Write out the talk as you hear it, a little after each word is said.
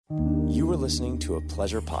You are listening to a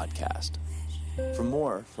Pleasure podcast. For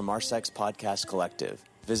more from our sex podcast collective,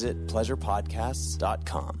 visit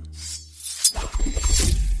pleasurepodcasts.com.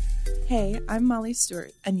 Hey, I'm Molly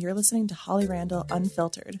Stewart, and you're listening to Holly Randall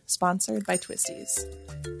Unfiltered, sponsored by Twisties.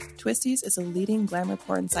 Twisties is a leading glamour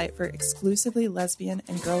porn site for exclusively lesbian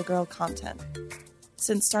and girl content.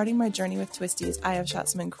 Since starting my journey with Twisties, I have shot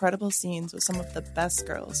some incredible scenes with some of the best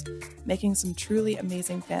girls, making some truly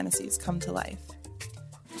amazing fantasies come to life.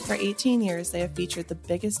 For 18 years, they have featured the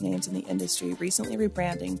biggest names in the industry, recently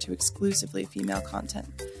rebranding to exclusively female content.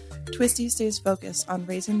 Twisties stays focused on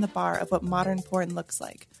raising the bar of what modern porn looks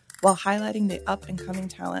like, while highlighting the up-and-coming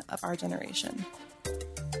talent of our generation.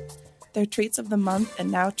 Their Treats of the Month and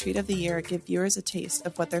now Treat of the Year give viewers a taste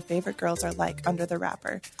of what their favorite girls are like under the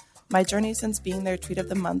wrapper. My journey since being their Treat of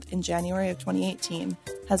the Month in January of 2018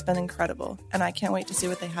 has been incredible, and I can't wait to see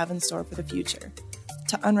what they have in store for the future.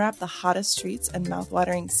 To unwrap the hottest treats and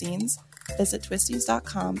mouth-watering scenes, visit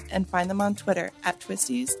Twisties.com and find them on Twitter at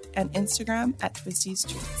Twisties and Instagram at Twisties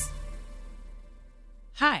Treats.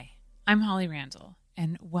 Hi, I'm Holly Randall,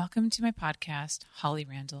 and welcome to my podcast, Holly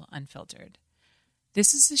Randall Unfiltered.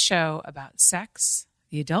 This is a show about sex,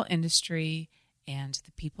 the adult industry, and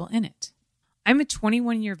the people in it. I'm a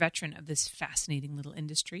 21-year veteran of this fascinating little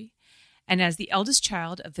industry, and as the eldest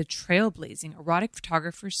child of the trailblazing erotic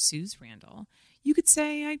photographer Suze Randall, you could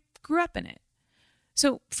say I grew up in it.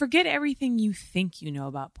 So forget everything you think you know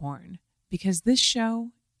about porn, because this show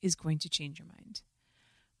is going to change your mind.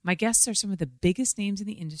 My guests are some of the biggest names in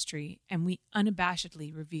the industry, and we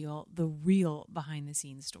unabashedly reveal the real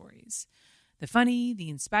behind-the-scenes stories. The funny, the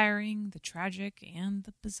inspiring, the tragic, and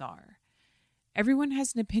the bizarre. Everyone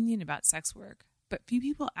has an opinion about sex work, but few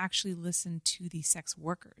people actually listen to the sex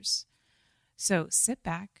workers. So sit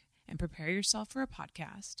back and prepare yourself for a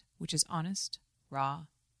podcast which is honest, raw,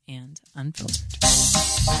 and unfiltered.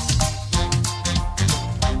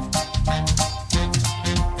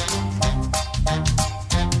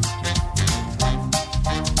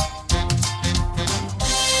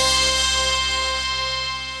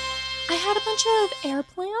 I had a bunch of air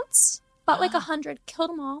plants, bought like 100,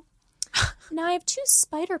 killed them all. Now I have 2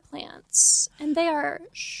 spider plants, and they are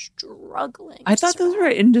struggling. I thought those were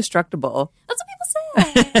indestructible. That's what people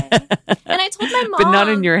say. And I told my mom. But not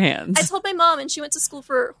in your hands. I told my mom, and she went to school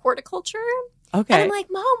for horticulture. Okay. And I'm like,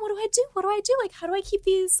 Mom, what do I do? What do I do? Like, how do I keep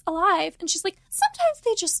these alive? And she's like, sometimes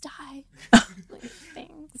they just die. Like,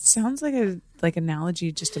 thanks. It sounds like a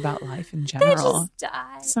analogy just about life in general. They just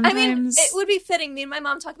die. Sometimes... I mean, it would be fitting. Me and my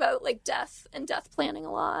mom talk about like death and death planning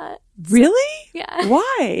a lot. Really? Yeah.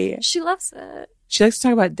 Why? She loves it. She likes to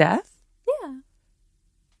talk about death? Yeah.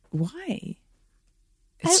 Why?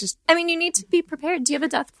 I mean, you need to be prepared. Do you have a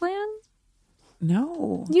death plan?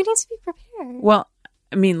 No. You need to be prepared. Well,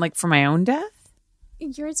 I mean, like for my own death?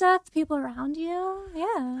 Your death, people around you?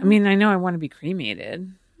 Yeah. I mean, I know I want to be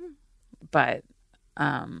cremated, but,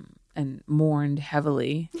 and mourned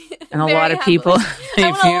heavily. And a lot of people. I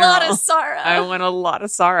want a lot of sorrow. I want a lot of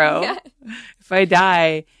sorrow. Yeah. If I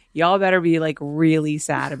die, y'all better be like really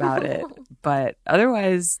sad about it. But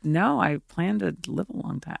otherwise, no, I plan to live a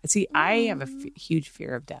long time. See, I have a huge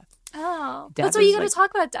fear of death. Oh, death that's why you got to talk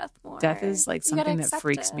about death more. Death is like something that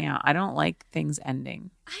freaks me out. I don't like things ending.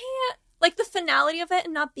 Like the finality of it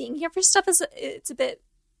and not being here for stuff it's a bit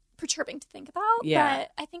perturbing to think about. Yeah.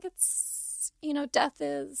 But I think it's, death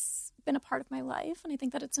has been a part of my life. And I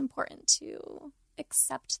think that it's important to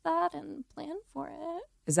accept that and plan for it.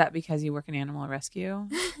 Is that because you work in animal rescue?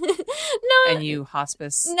 No. And you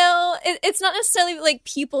hospice? No, it's not necessarily like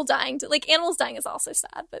people dying. Like animals dying is also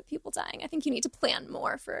sad, but people dying, I think you need to plan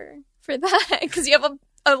more for that because you have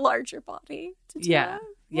a larger body to do that.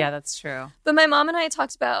 Yeah, that's true. But my mom and I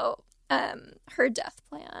talked about her death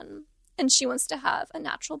plan, and she wants to have a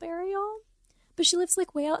natural burial, but she lives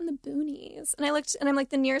like way out in the boonies. And I looked, and I'm like,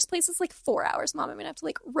 the nearest place is like 4 hours. Mom, I'm gonna have to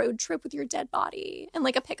like road trip with your dead body and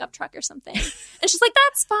like a pickup truck or something. And she's like,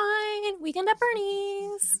 that's fine. Weekend at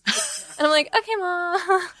Bernie's. And I'm like, okay,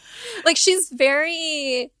 Mom. Like she's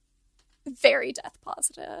very, very death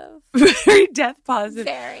positive. Very death positive.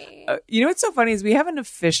 Very. You know what's so funny is we haven't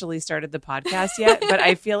officially started the podcast yet, but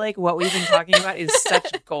I feel like what we've been talking about is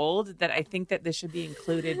such gold that I think that this should be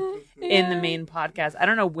included in the main podcast. I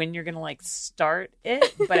don't know when you're going to like start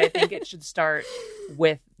it, but I think it should start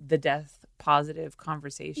with the death positive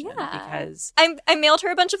conversation because I mailed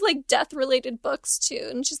her a bunch of like death related books too,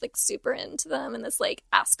 and she's like super into them, and this like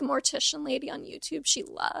Ask Mortician lady on YouTube she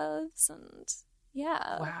loves, and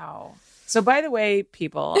Yeah. Wow. So, by the way,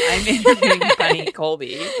 people, I'm interviewing Bunny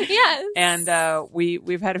Colby. Yes. And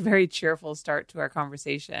we've had a very cheerful start to our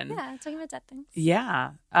conversation. Yeah, talking about death things.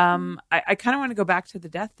 Yeah. I kind of want to go back to the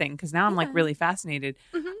death thing because now I'm like really fascinated.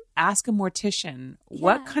 Mm-hmm. Ask a mortician. Yes.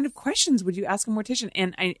 What kind of questions would you ask a mortician?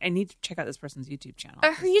 And I need to check out this person's YouTube channel.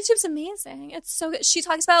 Her YouTube's amazing. It's so good. She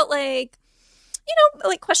talks about like,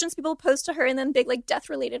 like questions people pose to her and then big like death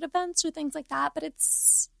related events or things like that. But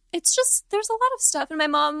it's just, there's a lot of stuff. And my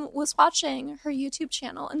mom was watching her YouTube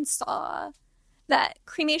channel and saw that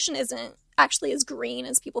cremation isn't actually as green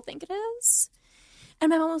as people think it is. And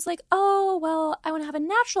my mom was like, oh, well, I want to have a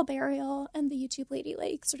natural burial. And the YouTube lady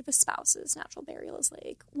like sort of espouses natural burial as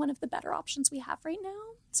like one of the better options we have right now.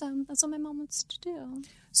 So that's what my mom wants to do.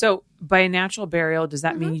 So by a natural burial, does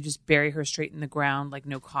that mean you just bury her straight in the ground, like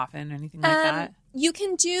no coffin or anything like that? You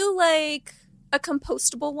can do like a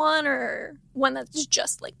compostable one or one that's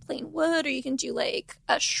just like plain wood, or you can do like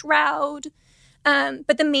a shroud.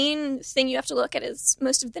 But the main thing you have to look at is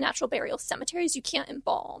most of the natural burial cemeteries, you can't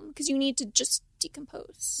embalm because you need to just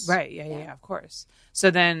decompose. Right. Yeah, of course. So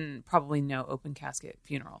then probably no open casket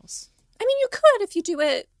funerals. I mean, you could if you do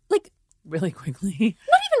it like really quickly.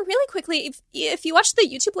 Not even really quickly. If you watch the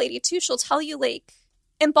YouTube lady too, she'll tell you like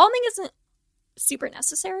embalming isn't super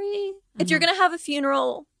necessary. If you're going to have a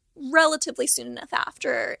funeral relatively soon enough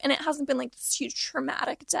after and it hasn't been like this huge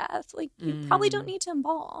traumatic death, like you probably don't need to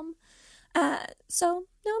embalm. So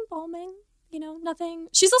no embalming, nothing.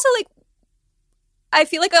 She's also like, I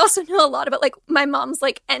feel like I also know a lot about like my mom's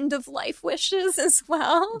like end of life wishes as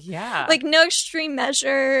well. Yeah. Like no extreme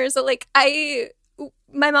measures. Like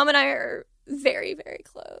my mom and I are very, very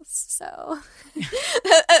close. So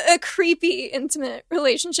a creepy, intimate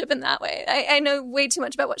relationship in that way. I know way too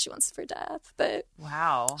much about what she wants for death, but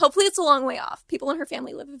wow. Hopefully it's a long way off. People in her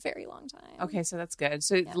family live a very long time. Okay, so that's good.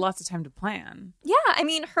 So lots of time to plan. Yeah, I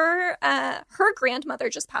mean, her grandmother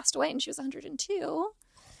just passed away and she was 102.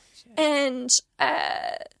 Shit. And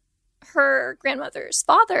her grandmother's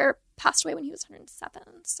father passed away when he was 107.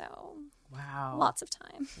 So wow. Lots of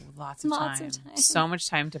time. Lots of time. So much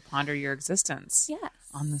time to ponder your existence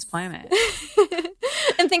on this planet.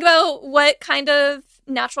 And think about what kind of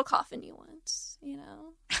natural coffin you want,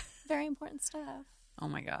 Very important stuff. Oh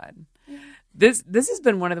my God. Yeah. This has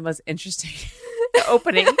been one of the most interesting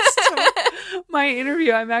openings to my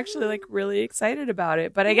interview. I'm actually like really excited about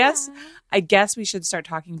it. But I guess we should start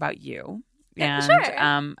talking about you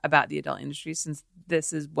and about the adult industry, since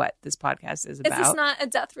this is what this podcast is about. Is this not a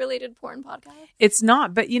death-related porn podcast? It's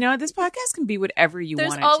not, but this podcast can be whatever you want it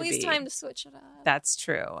to be. There's always time to switch it up. That's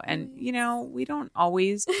true. And, we don't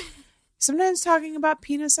always... Sometimes talking about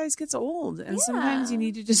penis size gets old, and sometimes you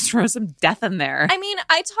need to just throw some death in there. I mean,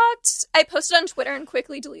 I posted on Twitter and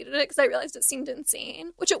quickly deleted it because I realized it seemed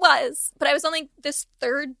insane, which it was. But I was on like this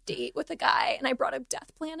third date with a guy, and I brought up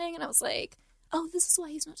death planning, and I was like, oh, this is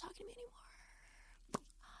why he's not talking to me anymore.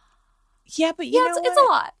 Yeah, but you know it's a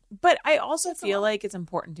lot. But I also feel like it's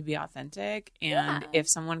important to be authentic, and if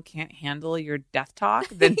someone can't handle your death talk,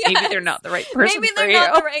 then maybe they're not the right person for you. Maybe they're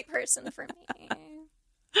not the right person for me.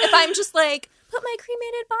 If I'm just like, put my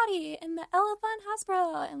cremated body in the elephant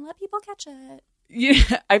Hasbro and let people catch it.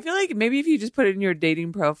 Yeah, I feel like maybe if you just put it in your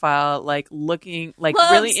dating profile, like looking like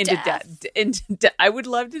Loves really into death. I would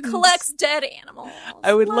love to collects dead animals.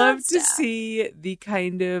 I would love to see the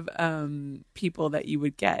kind of people that you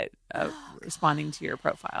would get responding to your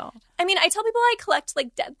profile. I mean, I tell people I collect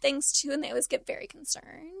like dead things too, and they always get very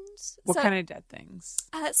concerned. What kind of dead things?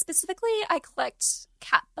 Specifically, I collect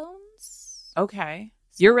cat bones. Okay.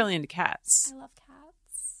 You're really into cats. I love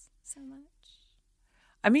cats so much.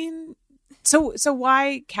 I mean, so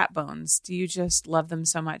why cat bones? Do you just love them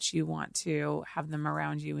so much you want to have them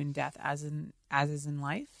around you in death as is in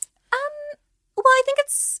life? Well, I think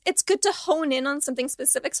it's good to hone in on something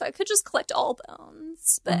specific, so I could just collect all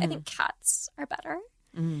bones, but I think cats are better.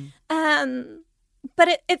 But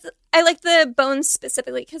I like the bones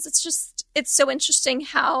specifically because it's so interesting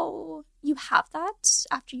how you have that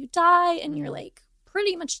after you die and you're like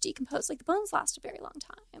pretty much decomposed. Like the bones last a very long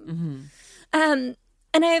time.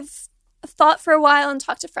 And I've thought for a while and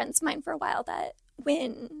talked to friends of mine for a while that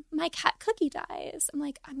when my cat Cookie dies, I'm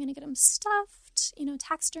like, I'm going to get him stuffed,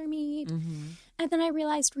 taxidermied. And then I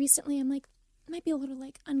realized recently, I'm like, it might be a little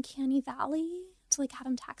like uncanny valley to like have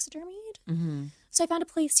him taxidermied. So I found a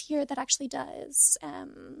place here that actually does,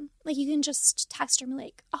 like you can just taxidermy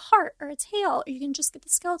like a heart or a tail, or you can just get the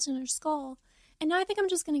skeleton or skull. And now I think I'm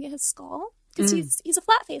just going to get his skull because he's a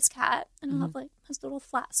flat-faced cat, and I'll have like his little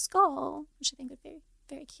flat skull, which I think would be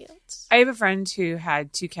very cute. I have a friend who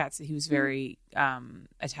had 2 cats that he was very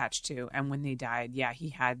attached to, and when they died, he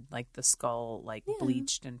had like the skull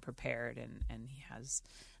bleached and prepared, and he has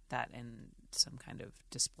that in some kind of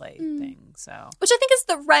display thing. So, which I think is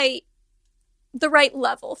the right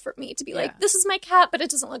level for me to be like, this is my cat, but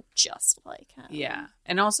it doesn't look just like him. Yeah,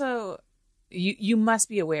 and also. You must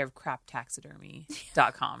be aware of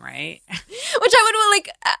craptaxidermy.com, right? Which I would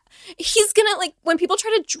he's gonna when people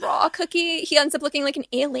try to draw Cookie, he ends up looking like an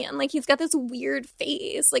alien. Like he's got this weird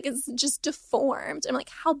face, like it's just deformed. I'm like,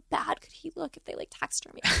 how bad could he look if they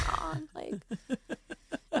taxidermy him wrong?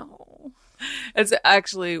 No. It's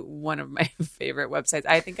actually one of my favorite websites.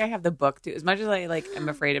 I think I have the book too. As much as I am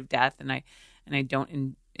afraid of death and I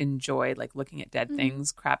don't enjoy looking at dead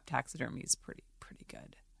things, crap taxidermy is pretty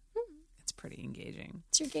good. Pretty engaging.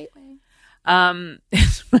 It's your gateway.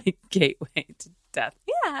 It's my gateway to death.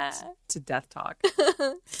 Yeah. To death talk.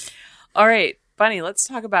 All right, Bunny, let's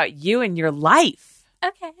talk about you and your life.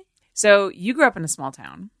 Okay. So you grew up in a small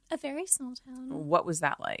town. A very small town. What was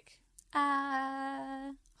that like?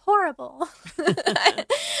 Horrible. So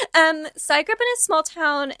I grew up in a small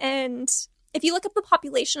town, and if you look up the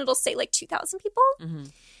population, it'll say 2,000 people. Mm-hmm.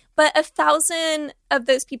 But 1,000 of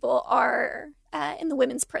those people are in the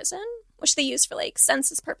women's prison, which they use for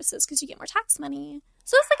census purposes because you get more tax money.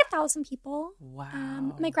 So it's 1,000 people.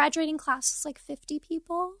 Wow. My graduating class was 50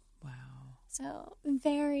 people. Wow. So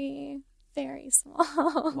very, very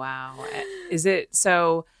small. Wow. Is it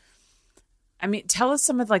so? I mean, tell us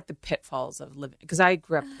some of the pitfalls of living, because I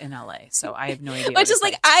grew up in LA, so I have no idea. Which is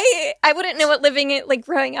I wouldn't know what living it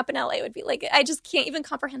growing up in LA would be like. I just can't even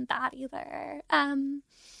comprehend that either. I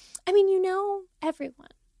mean, you know everyone.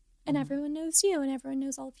 And everyone knows you, and everyone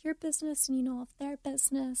knows all of your business, and you know all of their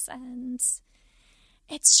business, and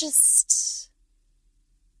it's just,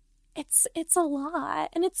 it's a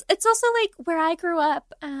lot. And it's also where I grew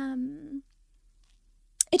up,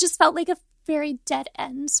 it just felt like a very dead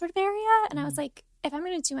end sort of area, and I was like, if I'm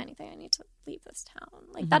going to do anything, I need to leave this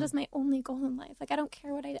town. That is my only goal in life. I don't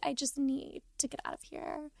care what I just need to get out of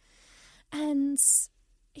here. And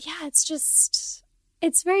yeah, it's just...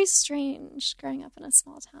 It's very strange growing up in a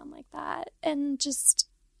small town like that, and just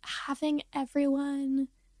having everyone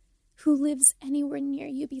who lives anywhere near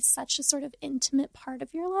you be such a sort of intimate part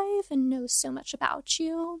of your life and know so much about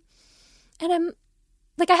you. And I'm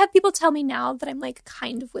I have people tell me now that I'm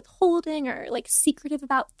kind of withholding or secretive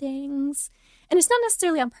about things, and it's not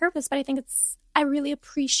necessarily on purpose, but I think I really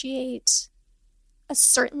appreciate a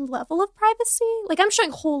certain level of privacy. I'm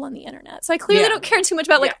showing whole on the internet, so I clearly don't care too much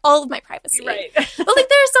about all of my privacy. Right. But there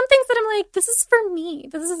are some things that I'm this is for me.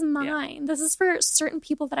 This is mine. Yeah. This is for certain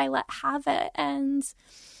people that I let have it. And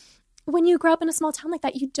when you grow up in a small town like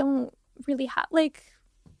that, you don't really have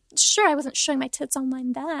sure, I wasn't showing my tits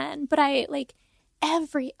online then, but I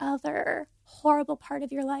every other horrible part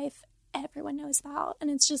of your life, everyone knows about,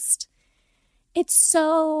 and it's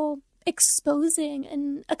so exposing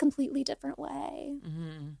in a completely different way.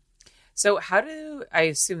 Mm-hmm. So I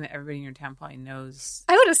assume that everybody in your town probably knows.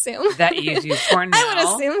 I would assume that you do porn now. I would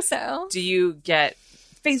assume so. Do you get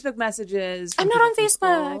Facebook messages? I'm not on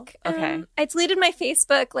Facebook. Okay. I deleted my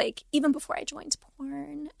Facebook even before I joined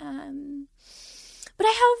porn. But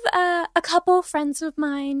I have a couple friends of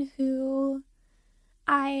mine who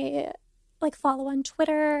I follow on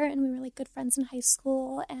Twitter, and we were good friends in high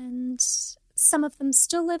school, and some of them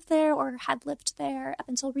still live there or had lived there up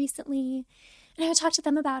until recently. And I would talk to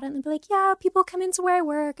them about it, and they'd be like, yeah, people come into where I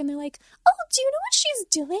work, and they're like, oh, do you know what she's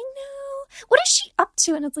doing now? What is she up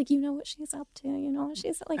to? And it's you know what she's up to. You know what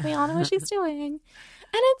she's, we all know what she's doing.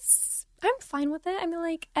 And I'm fine with it. I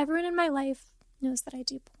mean, everyone in my life knows that I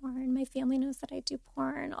do porn. My family knows that I do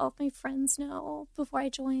porn. All of my friends know before I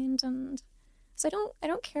joined, and so I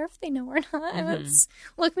don't care if they know or not.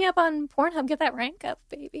 Mm-hmm. Look me up on Pornhub, get that rank up,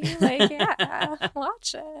 baby. Yeah,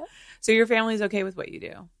 watch it. So your family's okay with what you do?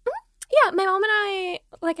 Mm-hmm. Yeah, my mom and I,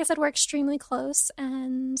 like I said, we're extremely close,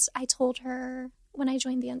 and I told her when I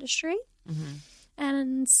joined the industry. Mm-hmm.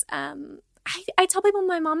 And I tell people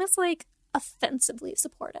my mom is offensively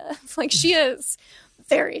supportive. She is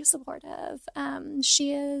very supportive.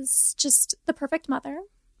 She is just the perfect mother,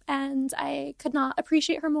 and I could not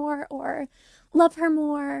appreciate her more or love her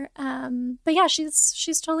more. But yeah,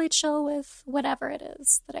 she's totally chill with whatever it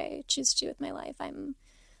is that I choose to do with my life. I'm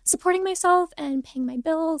supporting myself and paying my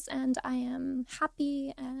bills, and I am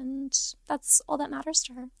happy, and that's all that matters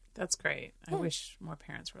to her. That's great. Yeah. I wish more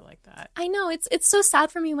parents were like that. I know. It's so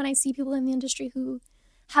sad for me when I see people in the industry who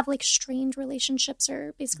have strained relationships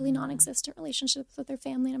or basically non-existent relationships with their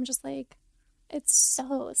family, and I'm just it's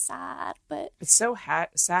so sad, but it's so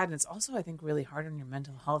sad. And it's also, I think, really hard on your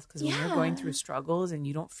mental health because when you're going through struggles and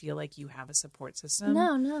you don't feel like you have a support system,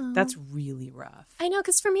 no, that's really rough. I know,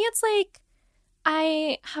 because for me, it's like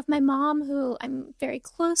I have my mom who I'm very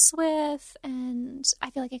close with, and I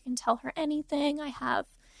feel like I can tell her anything. I have,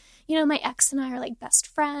 you know, my ex and I are like best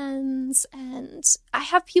friends, and I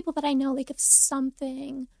have people that I know, like if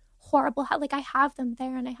something horrible, like I have them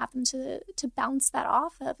there and I have them to bounce that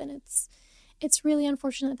off of, and it's really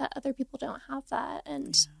unfortunate that other people don't have that.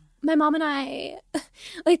 And my mom and I,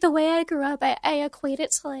 like the way I grew up, I equate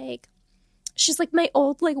it to like, she's like my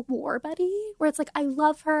old like war buddy, where it's like I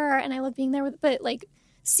love her and I love being there with, but like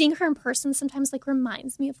seeing her in person sometimes like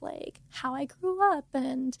reminds me of like how I grew up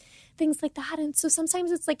and things like that. And so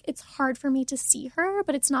sometimes it's like it's hard for me to see her,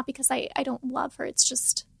 but it's not because I don't love her. It's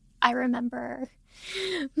just I remember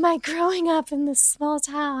my growing up in this small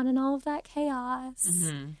town and all of that chaos.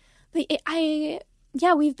 Mm-hmm.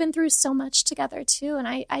 But we've been through so much together too, and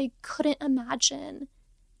I couldn't imagine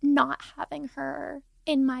not having her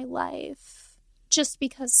in my life just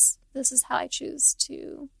because this is how I choose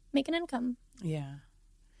to make an income.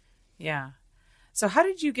 Yeah. So how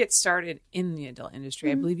did you get started in the adult industry?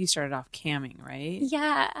 Mm-hmm. I believe you started off camming, right?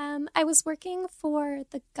 Yeah. I was working for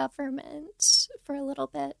the government for a little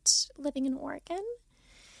bit, living in Oregon,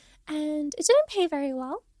 and it didn't pay very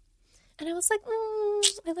well. And I was like,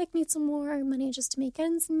 I like need some more money just to make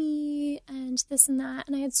ends meet and this and that.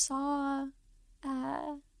 And I had saw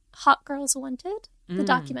Hot Girls Wanted, the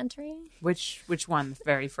documentary. Which one? The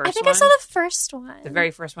very first one? I think I saw the first one. The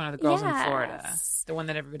very first one of the girls in Florida. The one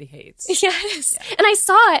that everybody hates. Yes. Yeah. And I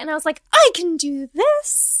saw it and I was like, I can do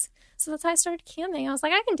this. So that's how I started camming. I was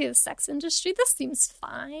like, I can do the sex industry. This seems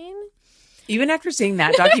fine. Even after seeing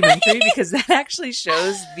that documentary, because that actually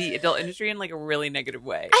shows the adult industry in like a really negative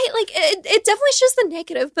way. It definitely shows the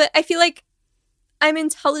negative, but I feel like I'm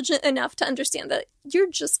intelligent enough to understand that you're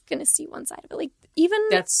just going to see one side of it. Like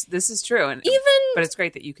this is true. But it's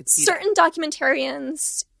great that you could see certain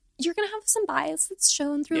documentarians, you're going to have some bias that's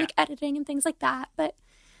shown through like editing and things like that. But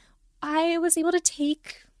I was able to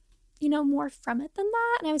take, more from it than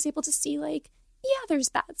that. And I was able to see like, there's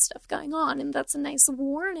bad stuff going on. And that's a nice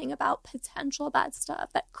warning about potential bad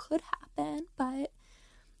stuff that could happen. But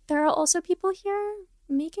there are also people here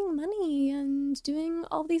making money and doing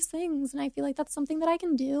all these things. And I feel like that's something that I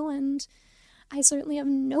can do. And I certainly have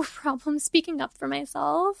no problem speaking up for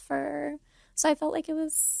myself. So I felt like it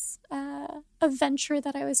was a venture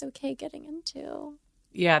that I was okay getting into.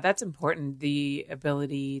 Yeah, that's important. The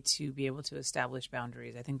ability to be able to establish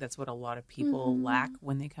boundaries. I think that's what a lot of people lack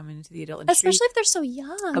when they come into the adult industry. Especially if they're so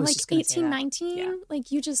young, like 18, 19. Yeah.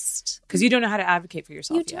 Like you just... Because you don't know how to advocate for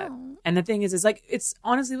yourself yet. Don't. And the thing is like, it's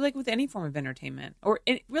honestly like with any form of entertainment or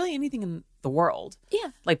really anything in the world. Yeah.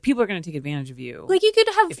 Like people are going to take advantage of you. Like you could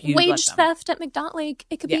have wage theft at McDonald's. Like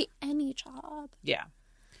it could be any job. Yeah.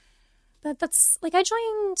 But that's, like, I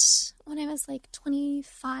joined when I was, like,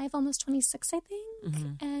 25, almost 26, I think.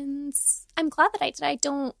 Mm-hmm. And I'm glad that I did. I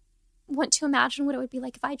don't want to imagine what it would be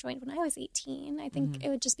like if I joined when I was 18. I think it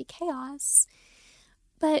would just be chaos.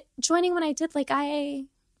 But joining when I did, like, I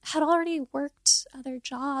had already worked other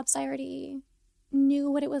jobs. I already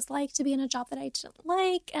knew what it was like to be in a job that I didn't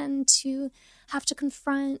like and to have to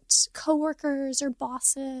confront coworkers or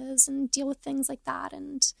bosses and deal with things like that.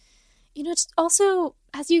 And... just also,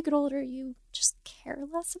 as you get older, you just care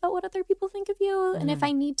less about what other people think of you. Mm-hmm. And if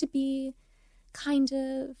I need to be kind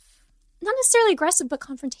of, not necessarily aggressive, but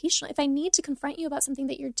confrontational, if I need to confront you about something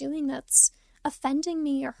that you're doing that's offending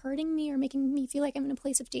me or hurting me or making me feel like I'm in a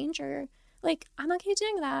place of danger, like, I'm okay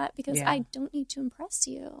doing that because I don't need to impress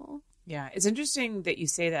you. Yeah, it's interesting that you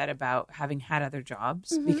say that about having had other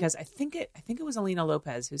jobs because I think it was Alina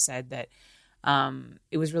Lopez who said that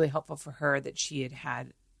it was really helpful for her that she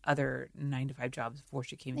had other 9-to-5 jobs before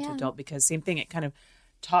she came into adult, because same thing, it kind of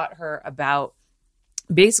taught her about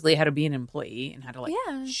basically how to be an employee and how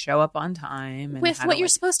to show up on time and with what you're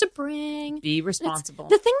supposed to bring, be responsible.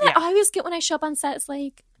 The thing that I always get when I show up on set is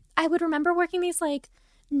like, I would remember working these like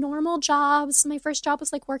normal jobs. My first job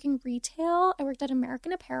was like working retail. I worked at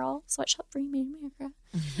American Apparel, sweatshop for Made in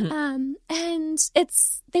America. And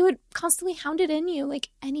they would constantly hound it in you, like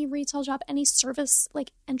any retail job, any service, like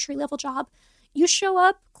entry level job. You show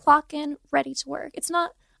up, clock in, ready to work. It's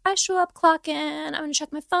not, I show up, clock in, I'm going to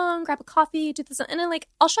check my phone, grab a coffee, do this. And then, like,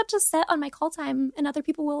 I'll show up to set on my call time, and other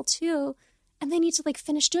people will too. And they need to, like,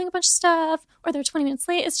 finish doing a bunch of stuff, or they're 20 minutes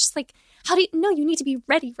late. It's just like, you need to be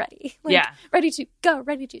ready. Like, ready to go,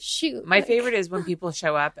 ready to shoot. My favorite is when people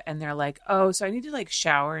show up and they're like, oh, so I need to, like,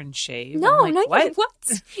 shower and shave. No, like, no, what? You were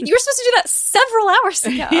supposed to do that several hours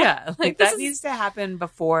ago. Yeah, like that needs to happen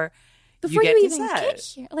before before you even get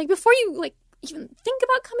here, like before you like even think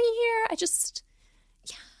about coming here,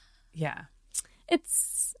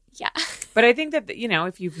 But I think that,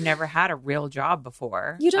 if you've never had a real job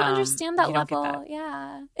before, you don't understand that level. That.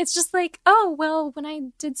 Yeah. It's just like, oh, well, when I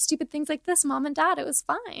did stupid things like this, mom and dad, it was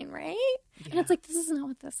fine, right? Yeah. And it's like, this is not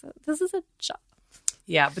what this is. This is a job.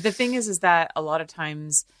 Yeah. But the thing is that a lot of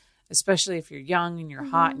times, especially if you're young and you're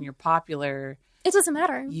hot and you're popular, it doesn't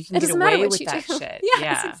matter. You can get away with that shit.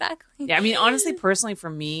 Yes, exactly. Yeah. I mean, honestly, personally, for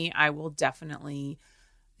me, I will definitely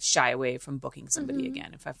shy away from booking somebody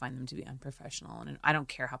again if I find them to be unprofessional, and I don't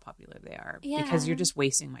care how popular they are, because you're just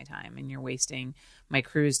wasting my time and you're wasting my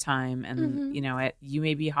crew's time. And you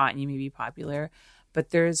may be hot and you may be popular, but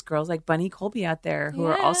there's girls like Bunny Colby out there who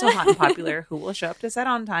are also hot and popular, who will show up to set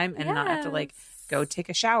on time and not have to like go take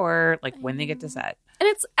a shower like when they get to set. And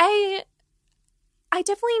I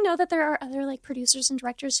definitely know that there are other like producers and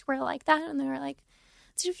directors who are like that, and they're like,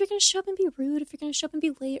 so if you're gonna show up and be rude, if you're gonna show up and be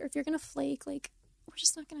late, or if you're gonna flake, like, we're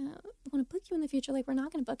just not going to want to book you in the future. Like, we're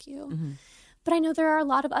not going to book you. Mm-hmm. But I know there are a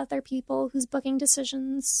lot of other people whose booking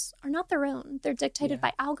decisions are not their own. They're dictated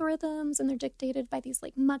by algorithms, and they're dictated by these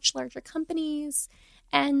like much larger companies.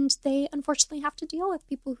 And they unfortunately have to deal with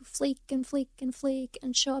people who flake and flake and flake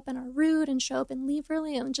and show up and are rude and show up and leave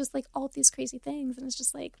early and just like all of these crazy things. And it's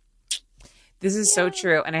just like, this is so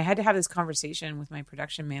true. And I had to have this conversation with my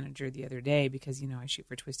production manager the other day because, I shoot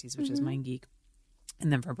for Twisties, which is MindGeek.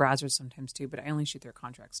 And then for Brazzers sometimes too, but I only shoot their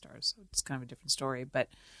contract stars, so it's kind of a different story. But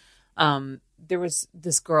there was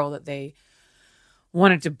this girl that they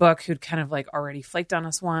wanted to book who'd kind of like already flaked on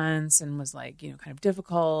us once and was like, kind of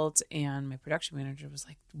difficult. And my production manager was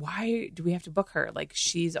like, why do we have to book her? Like,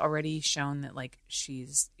 she's already shown that like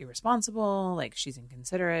she's irresponsible, like she's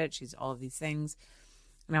inconsiderate, she's all of these things.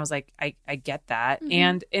 And I was like, I get that.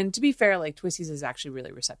 And to be fair, like Twisties is actually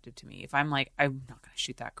really receptive to me. If I'm like, I'm not going to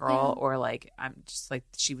shoot that girl, or like, I'm just like,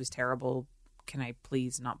 she was terrible, can I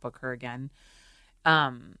please not book her again?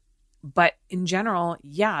 But in general,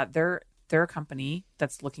 they're a company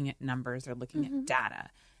that's looking at numbers. They're looking at data.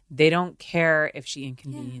 They don't care if she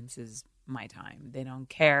inconveniences my time. They don't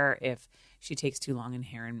care if she takes too long in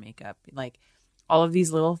hair and makeup. Like, all of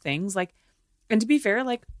these little things. Like, and to be fair,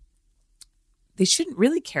 like, they shouldn't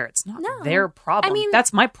really care. It's not their problem. I mean,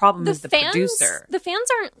 that's my problem as the producer. The fans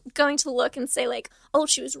aren't going to look and say like, oh,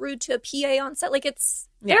 she was rude to a PA on set. Like,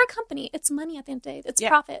 they're a company. It's money at the end of the day. It's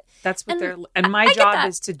profit. That's what and my job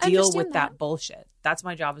is to deal with that bullshit. That's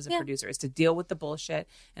my job as a producer, is to deal with the bullshit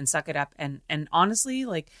and suck it up. And honestly,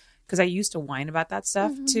 like, because I used to whine about that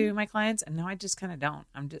stuff to my clients, and now I just kind of don't.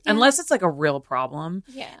 I'm just, unless it's like a real problem.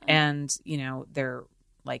 Yeah. And, they're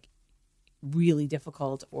like really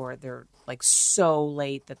difficult, or they're like so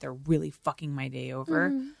late that they're really fucking my day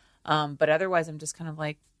over. But otherwise I'm just kind of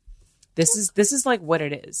like, this is like what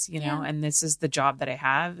it is, and this is the job that I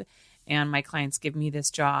have, and my clients give me this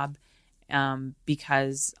job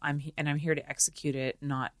because I'm here to execute it,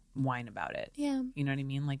 not whine about it. Yeah. You know what I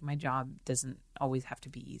mean? Like, my job doesn't always have to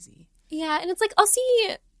be easy. Yeah. And it's like, I'll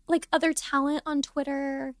see like other talent on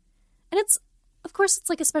Twitter, and of course, it's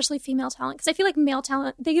like especially female talent, because I feel like male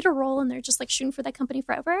talent, they get a role and they're just like shooting for that company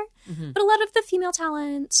forever. But a lot of the female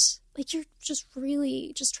talent, like, you're just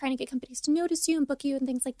really just trying to get companies to notice you and book you and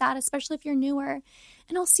things like that, especially if you're newer.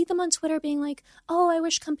 And I'll see them on Twitter being like, oh, I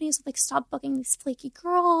wish companies would like stop booking these flaky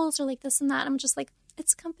girls or like this and that. And I'm just like,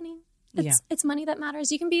 it's a company. It's money that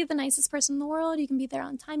matters. You can be the nicest person in the world. You can be there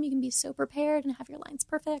on time. You can be so prepared and have your lines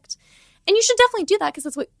perfect. And you should definitely do that, because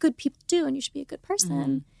that's what good people do, and you should be a good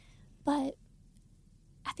person. But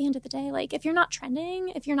at the end of the day, like, if you're not trending,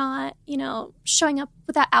 if you're not, showing up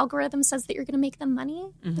with that algorithm says that you're going to make them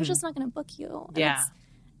money, they're just not going to book you. And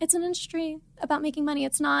it's an industry about making money.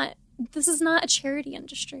 This is not a charity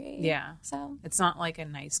industry. Yeah. So it's not like a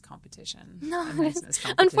nice competition. No,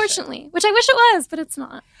 unfortunately, which I wish it was, but it's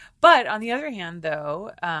not. But on the other hand,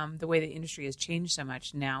 though, the way the industry has changed so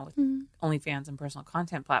much now with OnlyFans and personal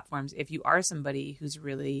content platforms, if you are somebody who's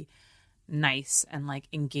really nice and like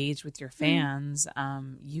engaged with your fans,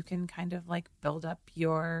 you can kind of like build up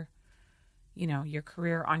your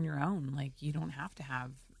career on your own. Like, you don't have to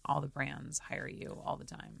have all the brands hire you all the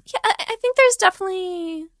time. Yeah, I think there's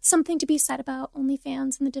definitely something to be said about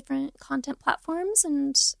OnlyFans and the different content platforms,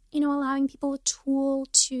 and allowing people a tool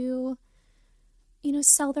to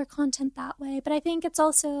sell their content that way. But I think it's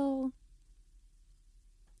also,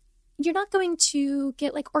 you're not going to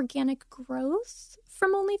get like organic growth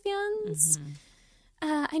from OnlyFans.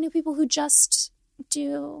 I know people who just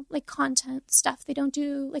do like content stuff. They don't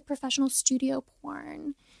do like professional studio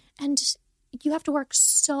porn, and you have to work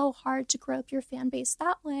so hard to grow up your fan base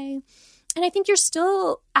that way. I think you're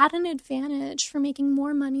still at an advantage for making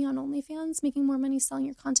more money on OnlyFans, making more money selling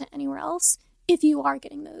your content anywhere else, if you are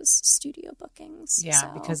getting those studio bookings.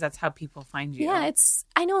 Yeah, because that's how people find you. Yeah,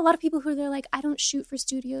 I know a lot of people who they're like, I don't shoot for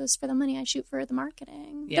studios for the money, I shoot for the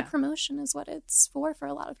marketing. Yeah. The promotion is what it's for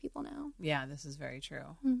a lot of people now. Yeah, this is very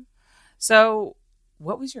true. Mm. So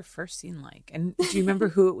what was your first scene like? And do you remember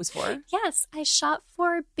who it was for? Yes, I shot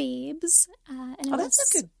for Babes. And it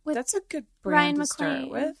that's a good brand Ryan to start McClain.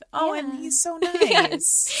 with. Oh, Yeah. and he's so nice.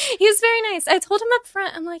 Yes. He was very nice. I told him up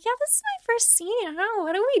front, I'm like, yeah, this is my first scene. I don't know,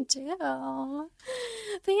 what do we do?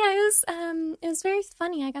 But yeah, it was very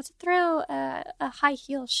funny. I got to throw a high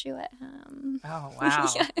heel shoe at him. Oh, wow.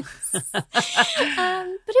 Yes.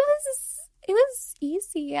 But it was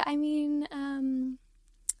easy. I mean,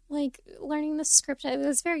 like learning the script, it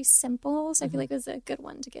was very simple, so I feel like it was a good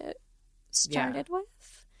one to get started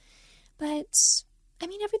with. But I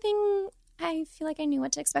mean, everything, I feel like I knew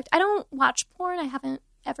what to expect. I don't watch porn. I haven't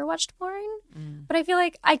ever watched porn, but I feel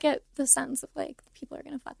like I get the sense of like people are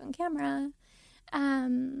gonna fuck on camera.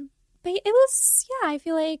 But it was, I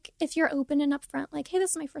feel like if you're open and upfront, like, hey,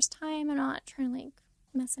 this is my first time, I'm not trying to like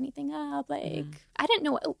mess anything up. Like, I didn't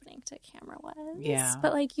know what opening to camera was. Yeah.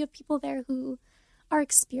 But like, you have people there who are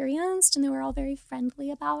experienced and they were all very friendly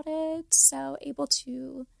about it. So able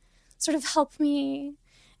to sort of help me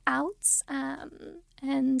out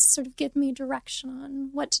and sort of give me direction on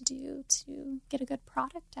what to do to get a good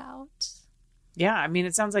product out. Yeah, I mean,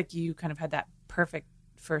 it sounds like you kind of had that perfect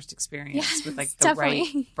first experience with like the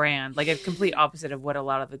definitely. right brand, like a complete opposite of what a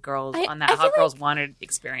lot of the girls on that Hot Girls Wanted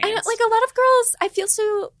experience. I know, like a lot of girls, I feel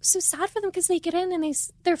so sad for them because they get in and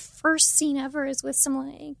their first scene ever is with some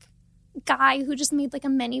like guy who just made like a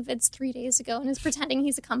ManyVids 3 days ago and is pretending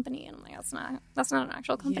he's a company, and I'm like, that's not an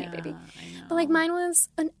actual company, baby. I know. But like mine was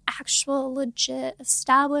an actual legit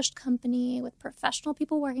established company with professional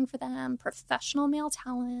people working for them, professional male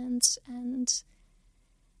talent, and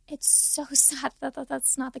it's so sad that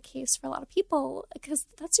that's not the case for a lot of people because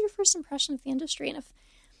that's your first impression of the industry. And if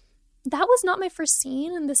that was not my first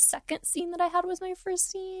scene and the second scene that I had was my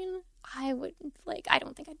first scene, I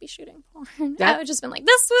don't think I'd be shooting porn. I would just been like,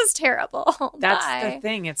 this was terrible. That's Bye. the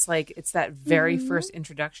thing. It's like, it's that very first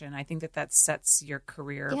introduction. I think that sets your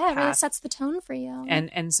career Yeah, it really path. sets the tone for you.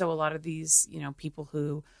 And so a lot of these, people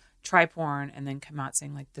who try porn and then come out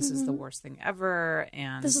saying like, this is the worst thing ever.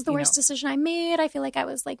 And this is the worst decision I made. I feel like I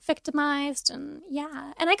was like victimized, and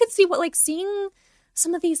and I could see what like seeing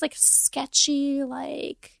some of these like sketchy,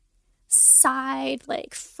 like side,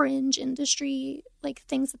 like fringe industry, like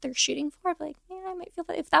things that they're shooting for. Like, I might feel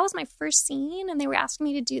that if that was my first scene and they were asking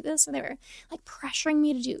me to do this and they were like pressuring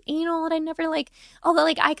me to do anal, and I never like, although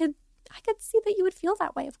like I could see that you would feel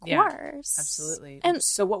that way, of course. Absolutely. And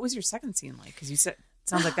so what was your second scene like? Because you said,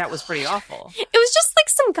 sounds like that was pretty awful. It was just like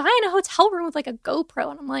some guy in a hotel room with like a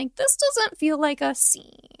GoPro, and I'm like, this doesn't feel like a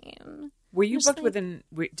scene. Were you booked like,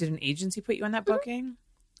 did an agency put you on that booking?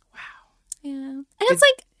 Wow. Yeah. And it's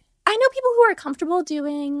like, I know people who are comfortable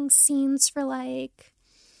doing scenes for like,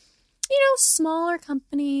 smaller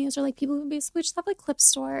companies or like people who basically just have like clip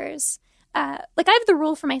stores. Like I have the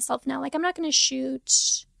rule for myself now, like I'm not going to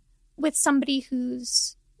shoot with somebody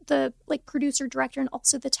who's the like producer, director, and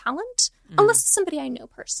also the talent, unless it's somebody I know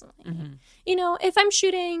personally. If I'm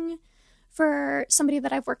shooting for somebody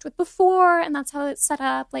that I've worked with before and that's how it's set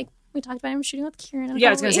up, like we talked about, I'm shooting with Kieran. Yeah,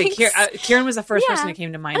 I was going to say, Kieran was the first person that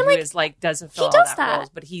came to mind who like, is like, does fulfill all that roles,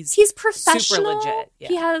 but he's professional. Super legit. Yeah.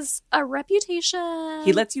 He has a reputation.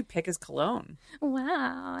 He lets you pick his cologne.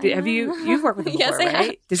 Wow. You've worked with him before, yes,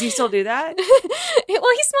 right? Does he still do that? Well, he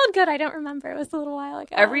smelled good. I don't remember. It was a little while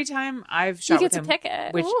ago. Every time I've shot with him, pick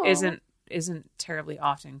it. which Ooh. isn't terribly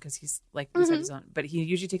often because he's like we said, his own, but he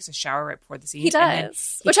usually takes a shower right before the scene. He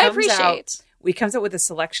does, which I appreciate. He comes out with a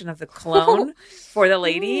selection of the cologne for the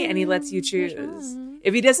lady, and he lets you choose.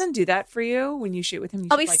 If he doesn't do that for you when you shoot with him, you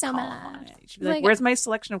I'll should be like so call mad. him on it. You should be like, "Where's my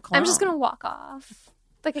selection of cologne?" I'm just gonna walk off.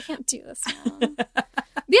 Like I can't do this now.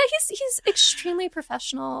 Yeah, he's extremely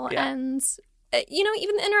professional, and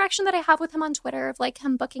even the interaction that I have with him on Twitter of like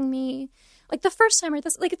him booking me, like the first time or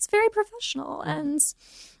this, like it's very professional. And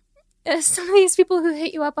some of these people who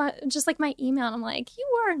hit you up on just like my email, and I'm like, you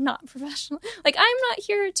are not professional. Like I'm not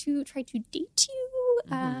here to try to date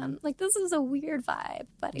you. Like this is a weird vibe,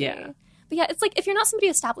 buddy. Yeah. But yeah, it's like if you're not somebody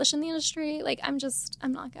established in the industry, like I'm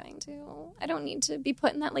not going to. I don't need to be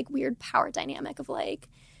put in that like weird power dynamic of like,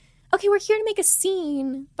 okay, we're here to make a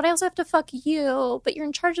scene, but I also have to fuck you, but you're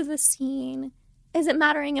in charge of this scene. Is it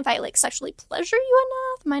mattering if I like sexually pleasure you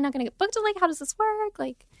enough? Am I not going to get booked? Like, how does this work?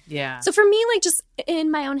 Like, yeah. So for me, like just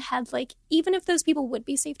in my own head, like even if those people would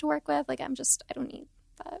be safe to work with, like I don't need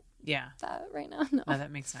that. that right now. No,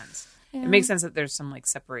 that makes sense. Yeah. It makes sense that there's some like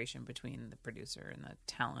separation between the producer and the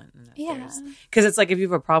talent, and that Yeah. because it's like if you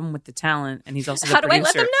have a problem with the talent and he's also the How do I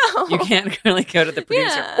producer, let them know? you can't really go to the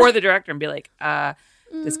producer Yeah. or the director and be like,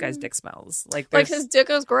 this guy's dick smells. Like his dick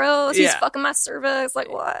is gross. He's Yeah. fucking my cervix.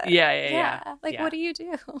 Like what? Yeah. Like Yeah. what do you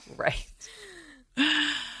do? Right.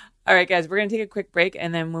 All right, guys, we're going to take a quick break.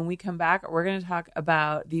 And then when we come back, we're going to talk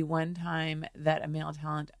about the one time that a male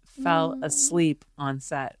talent fell asleep on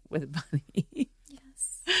set with Bunny.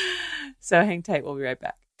 Yes. So hang tight. We'll be right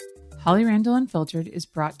back. Holly Randall Unfiltered is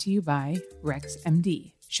brought to you by Rex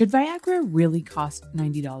MD. Should Viagra really cost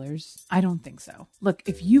 $90? I don't think so. Look,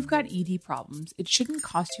 if you've got ED problems, it shouldn't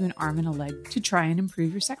cost you an arm and a leg to try and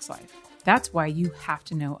improve your sex life. That's why you have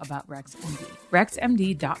to know about RexMD.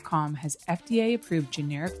 RexMD.com has FDA-approved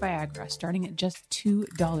generic Viagra starting at just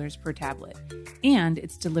 $2 per tablet, and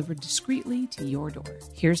it's delivered discreetly to your door.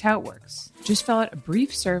 Here's how it works. Just fill out a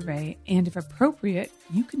brief survey, and if appropriate,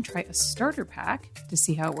 you can try a starter pack to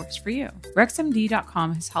see how it works for you.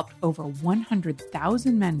 RexMD.com has helped over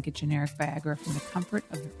 100,000 men get generic Viagra from the comfort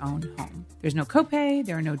of their own home. There's no copay,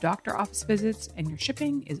 there are no doctor office visits, and your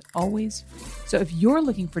shipping is always free. So if you're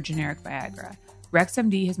looking for generic Viagra,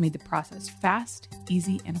 RexMD has made the process fast,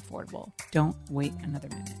 easy, and affordable. Don't wait another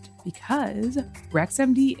minute because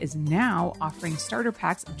RexMD is now offering starter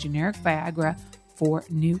packs of generic Viagra for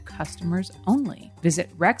new customers only. Visit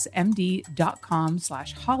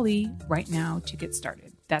RexMD.com/Holly right now to get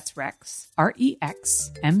started. That's Rex,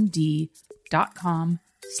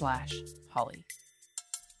 RexMD.com/Holly.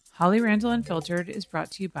 Holly Randall Unfiltered is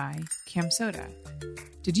brought to you by Cam Soda.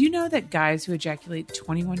 Did you know that guys who ejaculate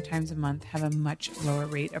 21 times a month have a much lower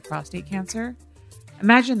rate of prostate cancer?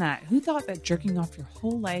 Imagine that. Who thought that jerking off your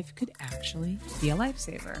whole life could actually be a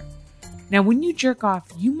lifesaver? Now, when you jerk off,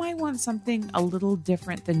 you might want something a little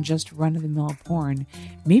different than just run-of-the-mill porn.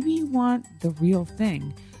 Maybe you want the real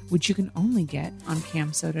thing, which you can only get on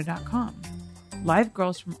camsoda.com. Live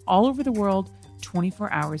girls from all over the world,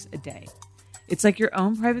 24 hours a day. It's like your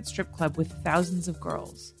own private strip club with thousands of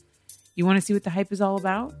girls. You want to see what the hype is all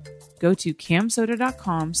about? Go to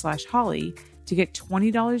camsoda.com/Holly to get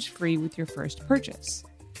 $20 free with your first purchase.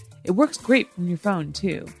 It works great from your phone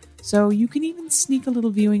too, so you can even sneak a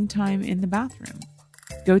little viewing time in the bathroom.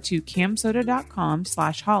 Go to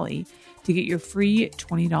camsoda.com/Holly to get your free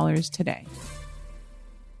 $20 today.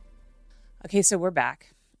 Okay, so we're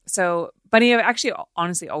back. So, Bunny, I've actually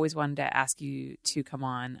honestly always wanted to ask you to come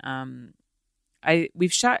on.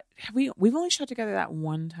 We've only shot together that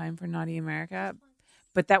one time for Naughty America,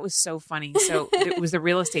 but that was so funny. So it was the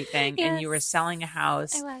real estate thing, Yes. and you were selling a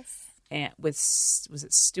house. I was. And was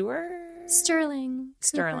it Stuart? Sterling.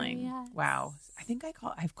 Sterling. Cooper, yes. Wow. I think